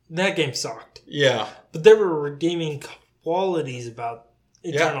 That game sucked. Yeah, but there were redeeming qualities about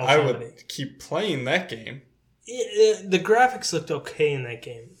Eternal Champions. I would keep playing that game. The graphics looked okay in that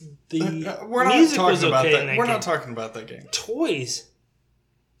game. We're not music talking was about okay that. in that We're game. not talking about that game. Toys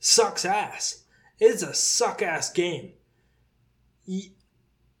sucks ass. It's a suck ass game.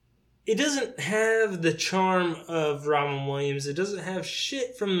 It doesn't have the charm of Robin Williams. It doesn't have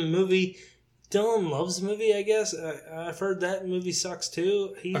shit from the movie. Dylan loves the movie, I guess. I've heard that movie sucks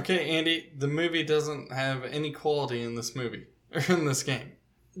too. Okay, Andy, the movie doesn't have any quality in this movie or in this game.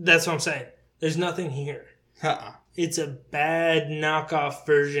 That's what I'm saying. There's nothing here. Uh-uh. It's a bad knockoff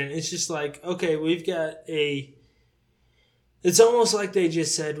version. It's just like, okay, we've got a... It's almost like they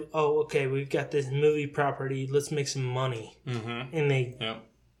just said, oh, okay, we've got this movie property. Let's make some money. Mm-hmm. And they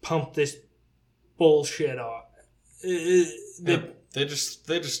pump this bullshit off. They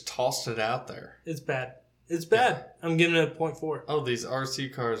just tossed it out there. It's bad. It's bad. Yeah. I'm giving it a 0.4. Oh, these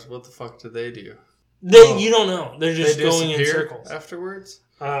RC cars, what the fuck did they do? You don't know. They're just going in circles. Afterwards?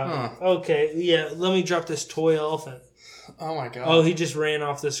 Okay, yeah, let me drop this toy elephant. Oh my god. Oh, he just ran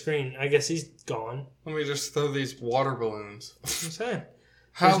off the screen. I guess he's gone. Let me just throw these water balloons. I'm saying.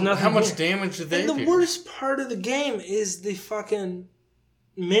 How much damage did they do? The worst part of the game is the fucking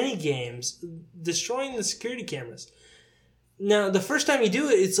mini games destroying the security cameras. Now, the first time you do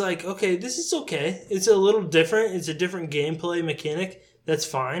it, it's like, okay, this is okay. It's a little different. It's a different gameplay mechanic. That's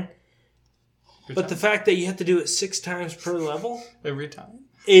fine. But the fact that you have to do it 6 times per level every time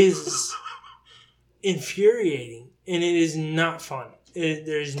is infuriating, and it is not fun.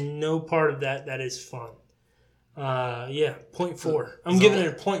 There's no part of that is fun. 0.4. I'm giving it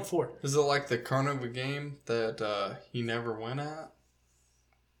a 0.4. Is it like the Carnival game that you never win at?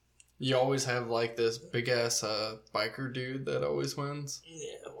 You always have like this big ass biker dude that always wins.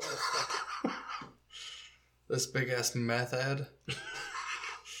 Yeah. Well, this big ass meth head.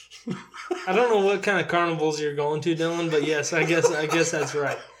 I don't know what kind of carnivals you're going to, Dylan, but yes, I guess that's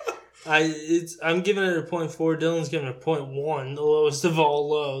right. I'm giving it a 0.4. Dylan's giving it a 0.1, the lowest of all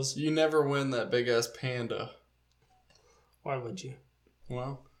lows. You never win that big ass panda. Why would you?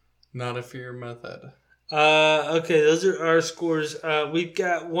 Well, not if you're a meth head. Okay, those are our scores. We've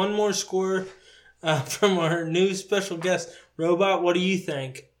got one more score from our new special guest, Robot. What do you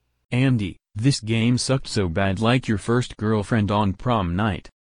think? Andy, this game sucked so bad, like your first girlfriend on prom night.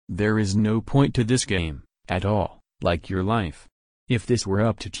 There is no point to this game, at all, like your life. If this were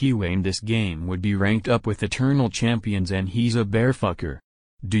up to T-Wayne, this game would be ranked up with Eternal Champions, and he's a bear fucker.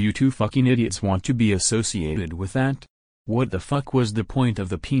 Do you two fucking idiots want to be associated with that? What the fuck was the point of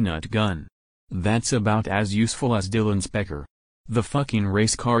the peanut gun? That's about as useful as Dylan's pecker. The fucking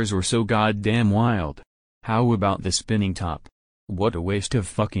race cars were so goddamn wild. How about the spinning top? What a waste of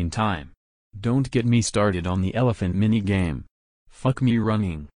fucking time. Don't get me started on the elephant minigame. Fuck me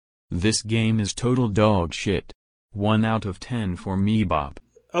running. This game is total dog shit. 1 out of 10 for me, Bob.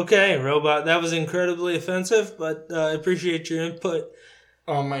 Okay, Robot, that was incredibly offensive, but I appreciate your input.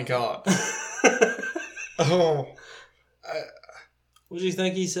 Oh my god. What do you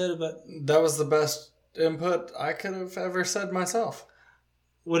think he said about... That was the best input I could have ever said myself.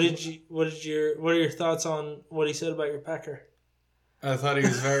 What are your thoughts on what he said about your pecker? I thought he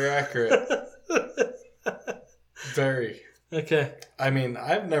was very accurate. Very. Okay. I mean,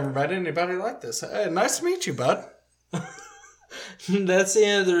 I've never met anybody like this. Hey, nice to meet you, bud. That's the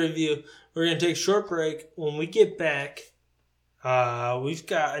end of the review. We're going to take a short break. When we get back, we've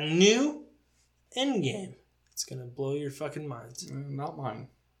got a new endgame. It's going to blow your fucking minds. Not mine.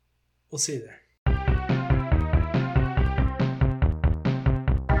 We'll see you there.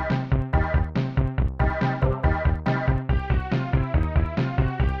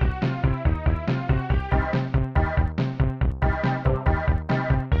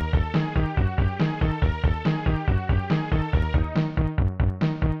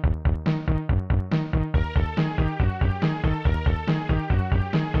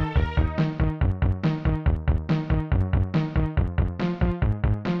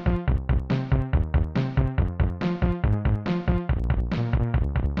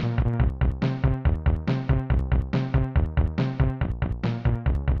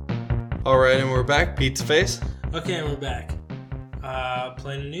 Alright, and we're back. Pizza Face. Okay, and we're back.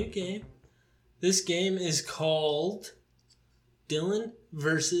 Playing a new game. This game is called Dylan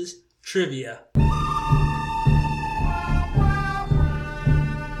versus Trivia.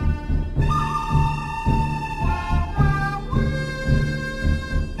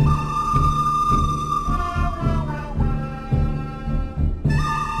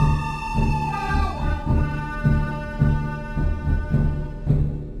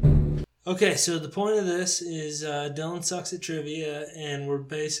 Okay, so the point of this is Dylan sucks at trivia, and we're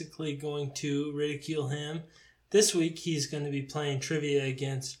basically going to ridicule him. This week, he's going to be playing trivia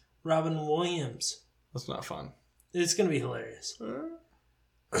against Robin Williams. That's not fun. It's going to be hilarious.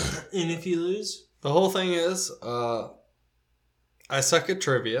 And if you lose... The whole thing is, I suck at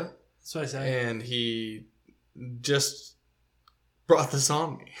trivia. That's what I say. And he just brought this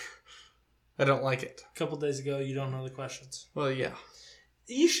on me. I don't like it. A couple days ago, you don't know the questions. Well, yeah.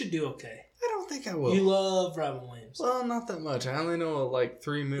 You should do okay. I don't think I will. You love Robin Williams. Well, not that much. I only know like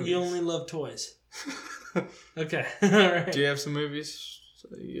 3 movies. You only love toys. Okay. All right. Do you have some movies?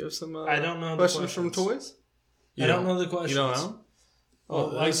 You have some I don't know questions from toys? I don't know the questions. You don't know? Oh,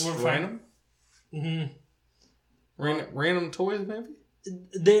 Well, like, we're random? Mm-hmm. Random toys, maybe?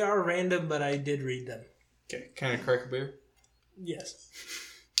 They are random, but I did read them. Okay. Can I crack a beer? Yes.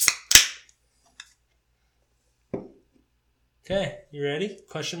 Okay, you ready?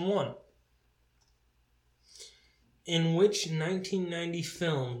 Question 1. In which 1990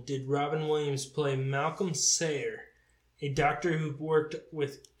 film did Robin Williams play Malcolm Sayer, a doctor who worked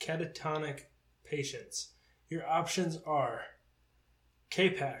with catatonic patients? Your options are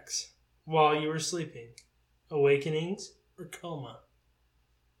K-Pax, While You Were Sleeping, Awakenings, or Coma.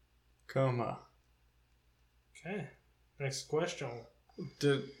 Coma. Okay, next question.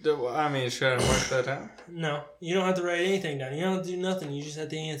 Should I mark that down? No, you don't have to write anything down. You don't have to do nothing. You just have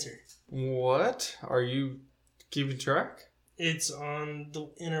to answer. What? Are you keeping track? It's on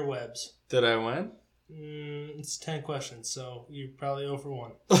the interwebs. Did I win? It's 10 questions, so you're probably 0 for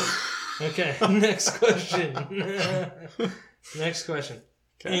 1. Okay, next question. Next question.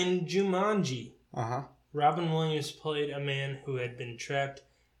 Okay. In Jumanji, Uh-huh. Robin Williams played a man who had been trapped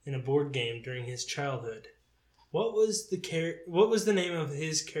in a board game during his childhood. What was the name of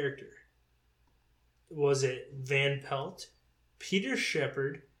his character? Was it Van Pelt, Peter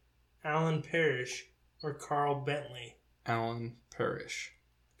Shepard, Alan Parrish, or Carl Bentley? Alan Parrish.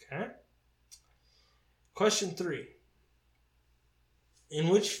 Okay. Question 3. In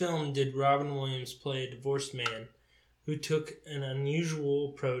which film did Robin Williams play a divorced man who took an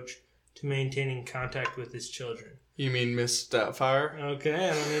unusual approach to maintaining contact with his children? You mean Miss Doubtfire? Okay,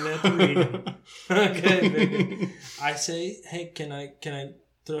 I don't even have to read them. Okay, baby. I say, hey, can I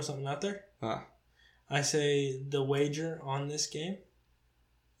throw something out there? I say the wager on this game,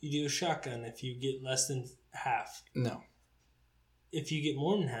 you do a shotgun if you get less than half. No. If you get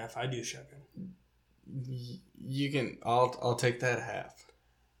more than half, I do a shotgun. You can. I'll take that half.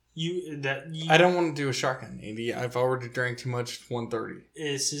 I I don't want to do a shotgun, Andy. I've already drank too much. It's 1:30.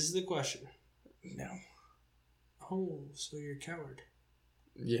 This is the question. No. Oh, so you're a coward.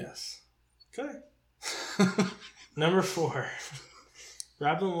 Yes. Okay. Number 4.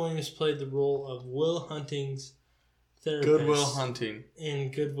 Robin Williams played the role of Will Hunting's therapist. Good Will Hunting.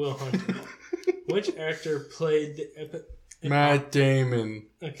 In Good Will Hunting. Which actor played the Matt Damon.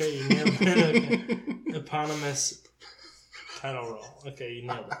 Okay, you nailed it. Okay. Eponymous title role. Okay, you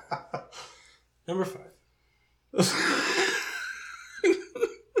nailed it. Number 5.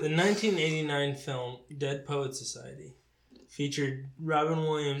 The 1989 film Dead Poets Society featured Robin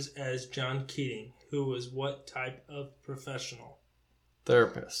Williams as John Keating, who was what type of professional?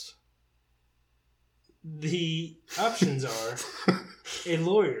 Therapist. The options are a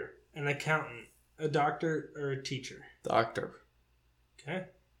lawyer, an accountant, a doctor, or a teacher. Doctor. Okay.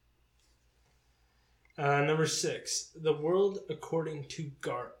 Number 6. The World According to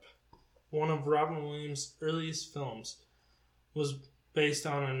Garp, one of Robin Williams' earliest films, was based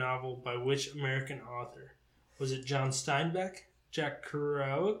on a novel by which American author? Was it John Steinbeck, Jack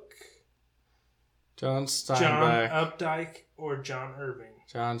Kerouac, John Steinbeck. John Updike, or John Irving?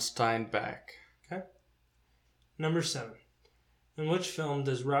 John Steinbeck. Okay. Number 7. In which film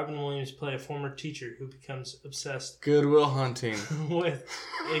does Robin Williams play a former teacher who becomes obsessed Good Will Hunting. with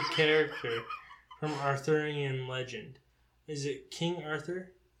a character from Arthurian legend? Is it King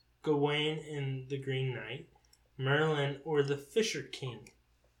Arthur, Gawain in The Green Knight, Merlin, or the Fisher King?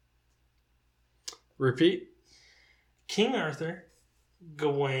 Repeat. King Arthur,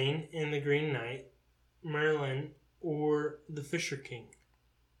 Gawain in The Green Knight, Merlin, or the Fisher King?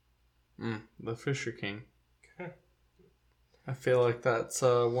 The Fisher King. Okay. I feel like that's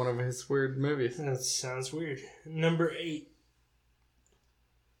one of his weird movies. That sounds weird. Number 8.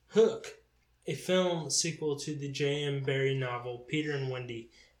 Hook, a film sequel to the J.M. Barrie novel Peter and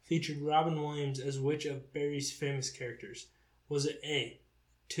Wendy, featured Robin Williams as which of Barrie's famous characters? Was it A,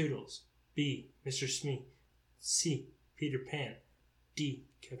 Toodles, B, Mr. Smee, C, Peter Pan, D,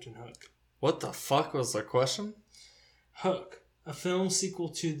 Captain Hook? What the fuck was the question? Hook, a film sequel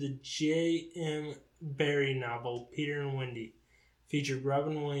to the J.M. Barrie novel Peter and Wendy, featured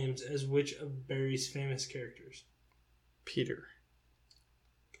Robin Williams as which of Barrie's famous characters? Peter.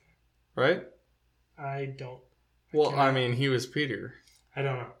 Right? I don't. Well, I mean, he was Peter. I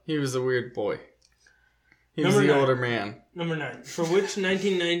don't know. He was the weird boy. He was Number the 9. older man. Number 9. For which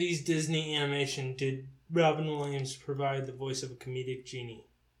 1990s Disney animation did Robin Williams provide the voice of a comedic genie?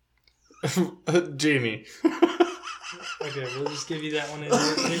 Genie. Okay, we'll just give you that one. It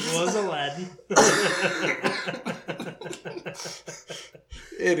was Aladdin.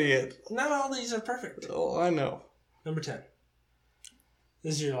 Idiot. Not all these are perfect. Oh, I know. Number 10.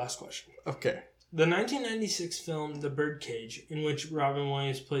 This is your last question. Okay. The 1996 film The Birdcage, in which Robin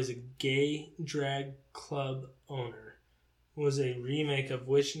Williams plays a gay drag club owner, was a remake of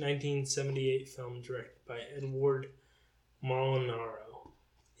which 1978 film directed by Edward Molinaro?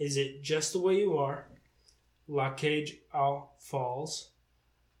 Is it Just the Way You Are, La Cage aux Folles,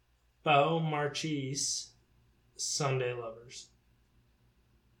 Beau Marchese, Sunday Lovers?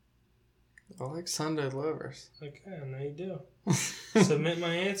 I like Sunday Lovers. Okay, I know you do. Submit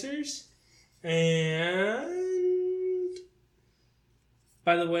my answers. And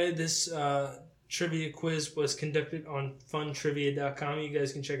by the way, this trivia quiz was conducted on funtrivia.com. You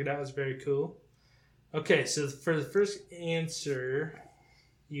guys can check it out. It's very cool. Okay, so for the first answer,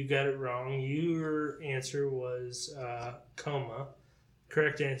 you got it wrong. Your answer was Coma.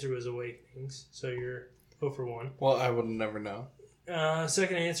 Correct answer was Awakenings. So you're 0 for 1. Well, I would never know.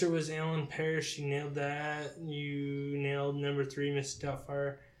 Second answer was Alan Parrish. You nailed that. You nailed number 3, Miss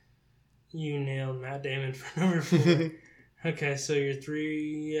Doubtfire. You nailed Matt Damon for number 4. Okay, so you're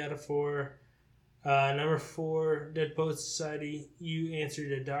 3 out of 4. Number 4, Dead Poets Society. You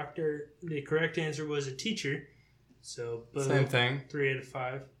answered a doctor. The correct answer was a teacher. So boom, Same thing. 3 out of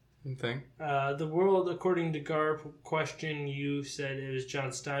 5. Same thing. The World According to Garp question, you said it was John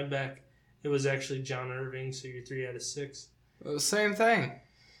Steinbeck. It was actually John Irving, so you're 3 out of 6. Same thing.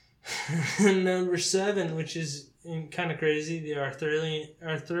 Number 7, which is kind of crazy, the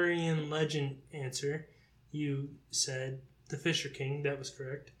Arthurian legend answer. You said the Fisher King. That was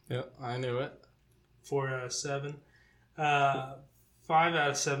correct. Yep, I knew it. 4 out of 7. 5 out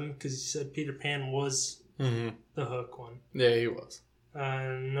of 7 because you said Peter Pan was the Hook one. Yeah, he was.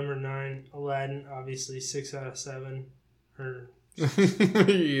 Number 9, Aladdin. Obviously 6 out of 7.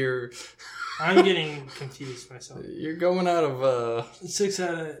 I'm getting confused myself. You're going out of 6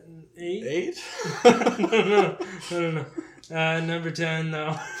 out of 8. 8? No. Number 10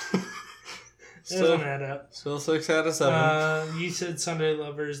 though. Doesn't add up. Still 6 out of 7. You said Sunday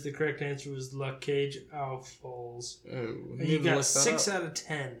Lovers. The correct answer was La Cage aux Folles. You got 6 out of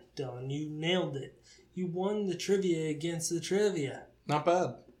 10, Dylan. You nailed it. You won the trivia against the trivia. Not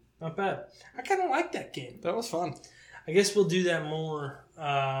bad. Not bad. I kind of like that game. That was fun. I guess we'll do that more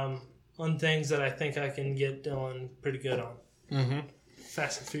on things that I think I can get Dylan pretty good on. Mm-hmm.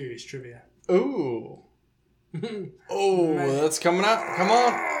 Fast and Furious trivia. Ooh. That's coming up. Come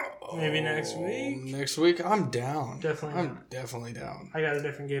on. Maybe next week? Next week? I'm down. Definitely I'm not. definitely down. I got a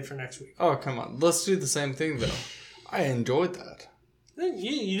different game for next week. Oh, come on. Let's do the same thing, though. I enjoyed that.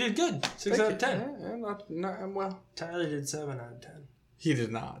 You did good. 6 out of 10. Yeah, not well. Tyler did 7 out of 10. He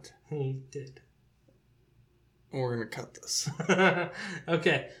did not. He did. We're gonna cut this.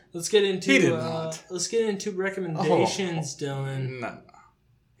 Okay, let's get into. He did not. Let's get into recommendations, Dylan. No,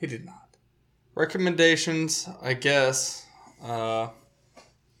 he did not. Recommendations, I guess. I'm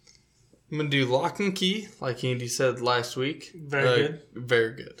going to do Lock and Key, like Andy said last week. Very good.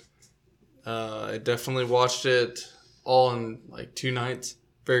 Very good. I definitely watched it all in like 2 nights.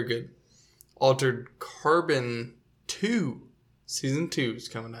 Very good. Altered Carbon 2. Season 2 is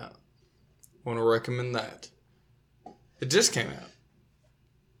coming out. I want to recommend that. It just came out.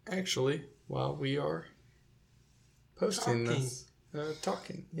 Actually, while we are posting this.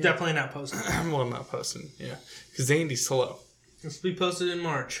 Talking. Yeah. Definitely not posting. Well, not posting, yeah. Because Andy's slow. This will be posted in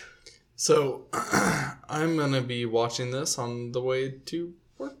March. So, I'm going to be watching this on the way to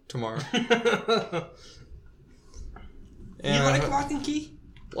work tomorrow. You like Lock and Key?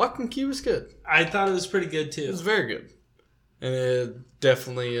 Lock and Key was good. I thought it was pretty good, too. It was very good. And it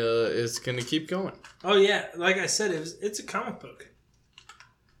definitely is going to keep going. Oh, yeah. Like I said, it's a comic book.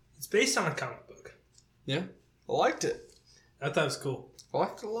 It's based on a comic book. Yeah. I liked it. I thought it was cool. I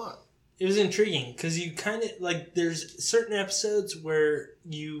liked it a lot. It was intriguing because you kind of like there's certain episodes where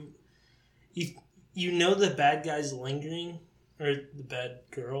you know the bad guy's lingering or the bad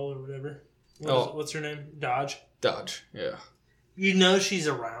girl or whatever. What's her name? Dodge, yeah. You know she's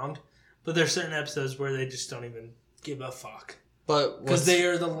around, but there's certain episodes where they just don't even give a fuck. But because they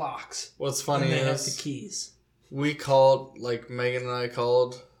are the locks. What's funny and they is have the keys. We called, like Megan and I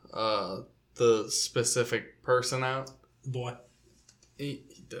called the specific person out. The boy. He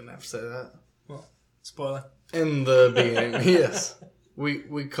didn't have to say that. Well, spoiler. In the beginning, yes.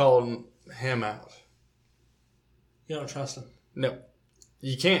 We called him out. You don't trust him? No.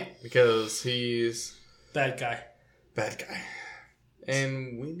 You can't because he's... Bad guy.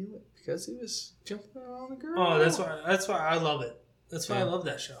 And we knew it because he was jumping on the girl. Oh, that's why I love it. That's why I love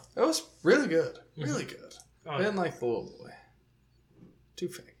that show. It was really good. Really good. Oh, I didn't like the little boy. Too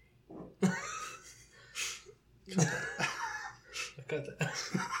faggy. Got that.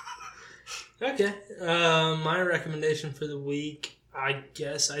 Okay. My recommendation for the week, I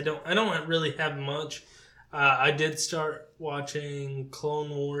guess I don't really have much. I did start watching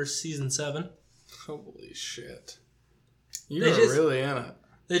Clone Wars season 7. Holy shit! You're really in it.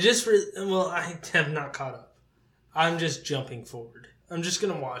 Well, I have not caught up. I'm just jumping forward. I'm just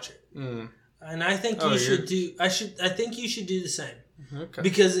gonna watch it, and I think you should do. I think you should do the same. Okay.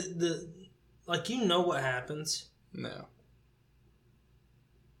 Because you know what happens. No.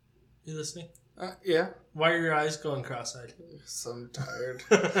 You listening? Yeah. Why are your eyes going cross-eyed? So I'm tired.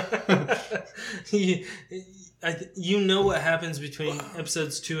 You know what happens between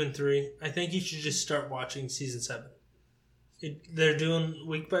episodes 2 and 3. I think you should just start watching season 7. They're doing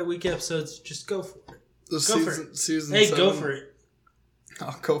week-by-week episodes. Just go for it. Season hey, 7, go for it.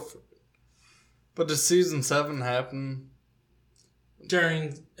 I'll go for it. But does season 7 happen?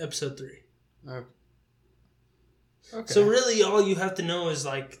 During episode 3. Okay. So really all you have to know is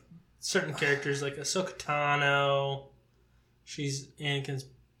like certain characters like Ahsoka Tano. She's Anakin's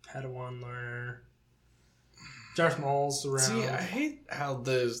Padawan learner. Darth Maul's around. See, I hate how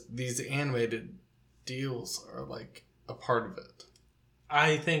these animated deals are like a part of it.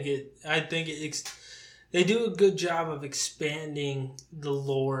 I think they do a good job of expanding the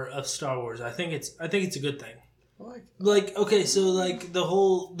lore of Star Wars. I think it's a good thing.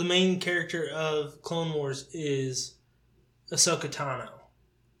 The main character of Clone Wars is Ahsoka Tano.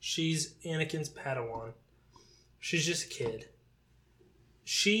 She's Anakin's Padawan. She's just a kid.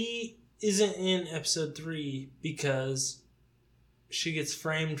 She isn't in episode 3 because she gets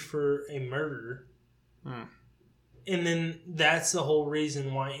framed for a murder. And then that's the whole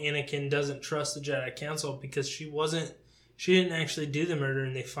reason why Anakin doesn't trust the Jedi Council, because she didn't actually do the murder,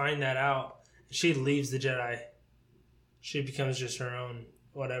 and they find that out. She leaves the Jedi. She becomes just her own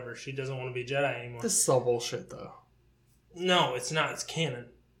whatever. She doesn't want to be Jedi anymore. This is all bullshit, though. No, it's not. It's canon.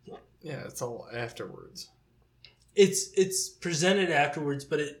 Yeah, it's all afterwards. It's presented afterwards,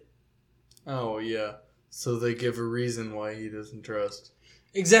 but it... Oh, yeah. So they give a reason why he doesn't trust.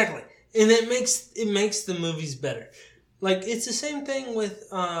 Exactly. And it makes the movies better. Like, it's the same thing with,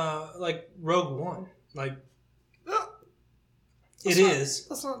 Rogue One. Like,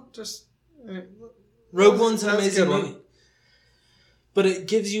 That's not just... Rogue One's an amazing movie. But it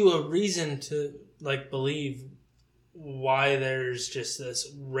gives you a reason to, believe why there's just this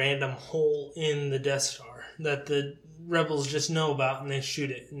random hole in the Death Star that the rebels just know about, and they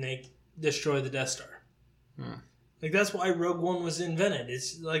shoot it, and they destroy the Death Star. That's why Rogue One was invented.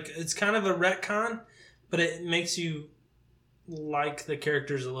 It's kind of a retcon, but it makes you like the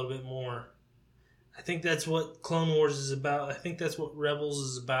characters a little bit more. I think that's what Clone Wars is about. I think that's what Rebels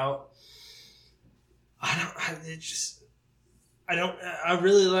is about. I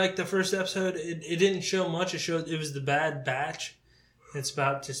really liked the first episode. It didn't show much. It was the Bad Batch. It's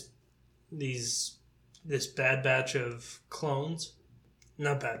about just this Bad Batch of clones.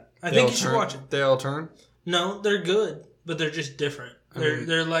 Not bad. I think you should watch it. They all turn? No, they're good, but they're just different.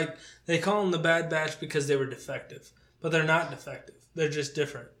 They're like, they call them the Bad Batch because they were defective, but they're not defective. They're just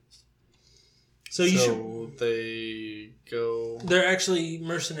different. So they go. They're actually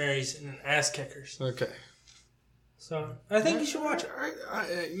mercenaries and ass kickers. Okay. So I think you should watch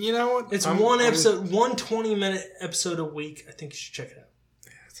it. You know what? It's one 20-minute episode a week. I think you should check it out.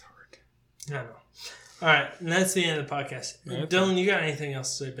 Yeah, it's hard. I know. All right, and that's the end of the podcast. Okay. Dylan, you got anything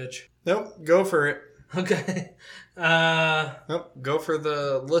else to say, bitch? Nope. Go for it. Okay. Nope. Go for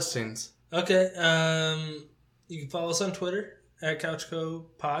the listings. Okay. You can follow us on Twitter at CouchCoPod. You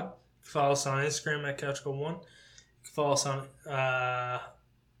can follow us on Instagram at CouchCo1. You can follow us on,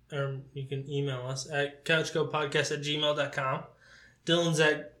 or you can email us at CouchCoPodcast@gmail.com. Dylan's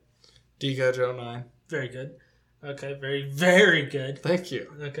at DGojo9. very good. Okay, very, very good. Thank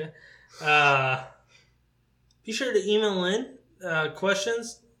you. Okay. Be sure to email in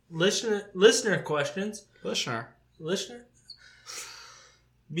questions, listener questions. Listener.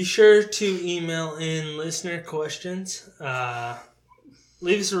 Be sure to email in listener questions.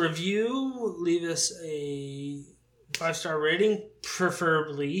 Leave us a review. Leave us a 5-star rating,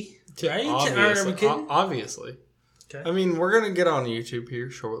 preferably. Right? Obviously. Okay. I mean, we're going to get on YouTube here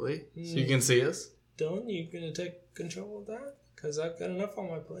shortly, so you can see us. Dylan, you going to take control of that? Because I've got enough on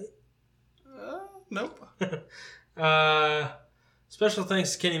my plate. Nope. Special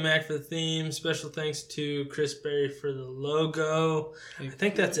thanks to Kenny Mac for the theme. Special thanks to Chris Berry for the logo. I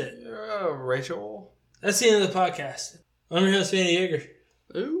think that's it. Rachel. That's the end of the podcast. I'm your host, Vandy Yeager.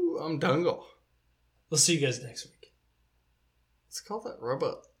 Ooh, I'm Dungle. We'll see you guys next week. Let's call that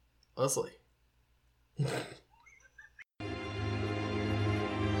robot Leslie.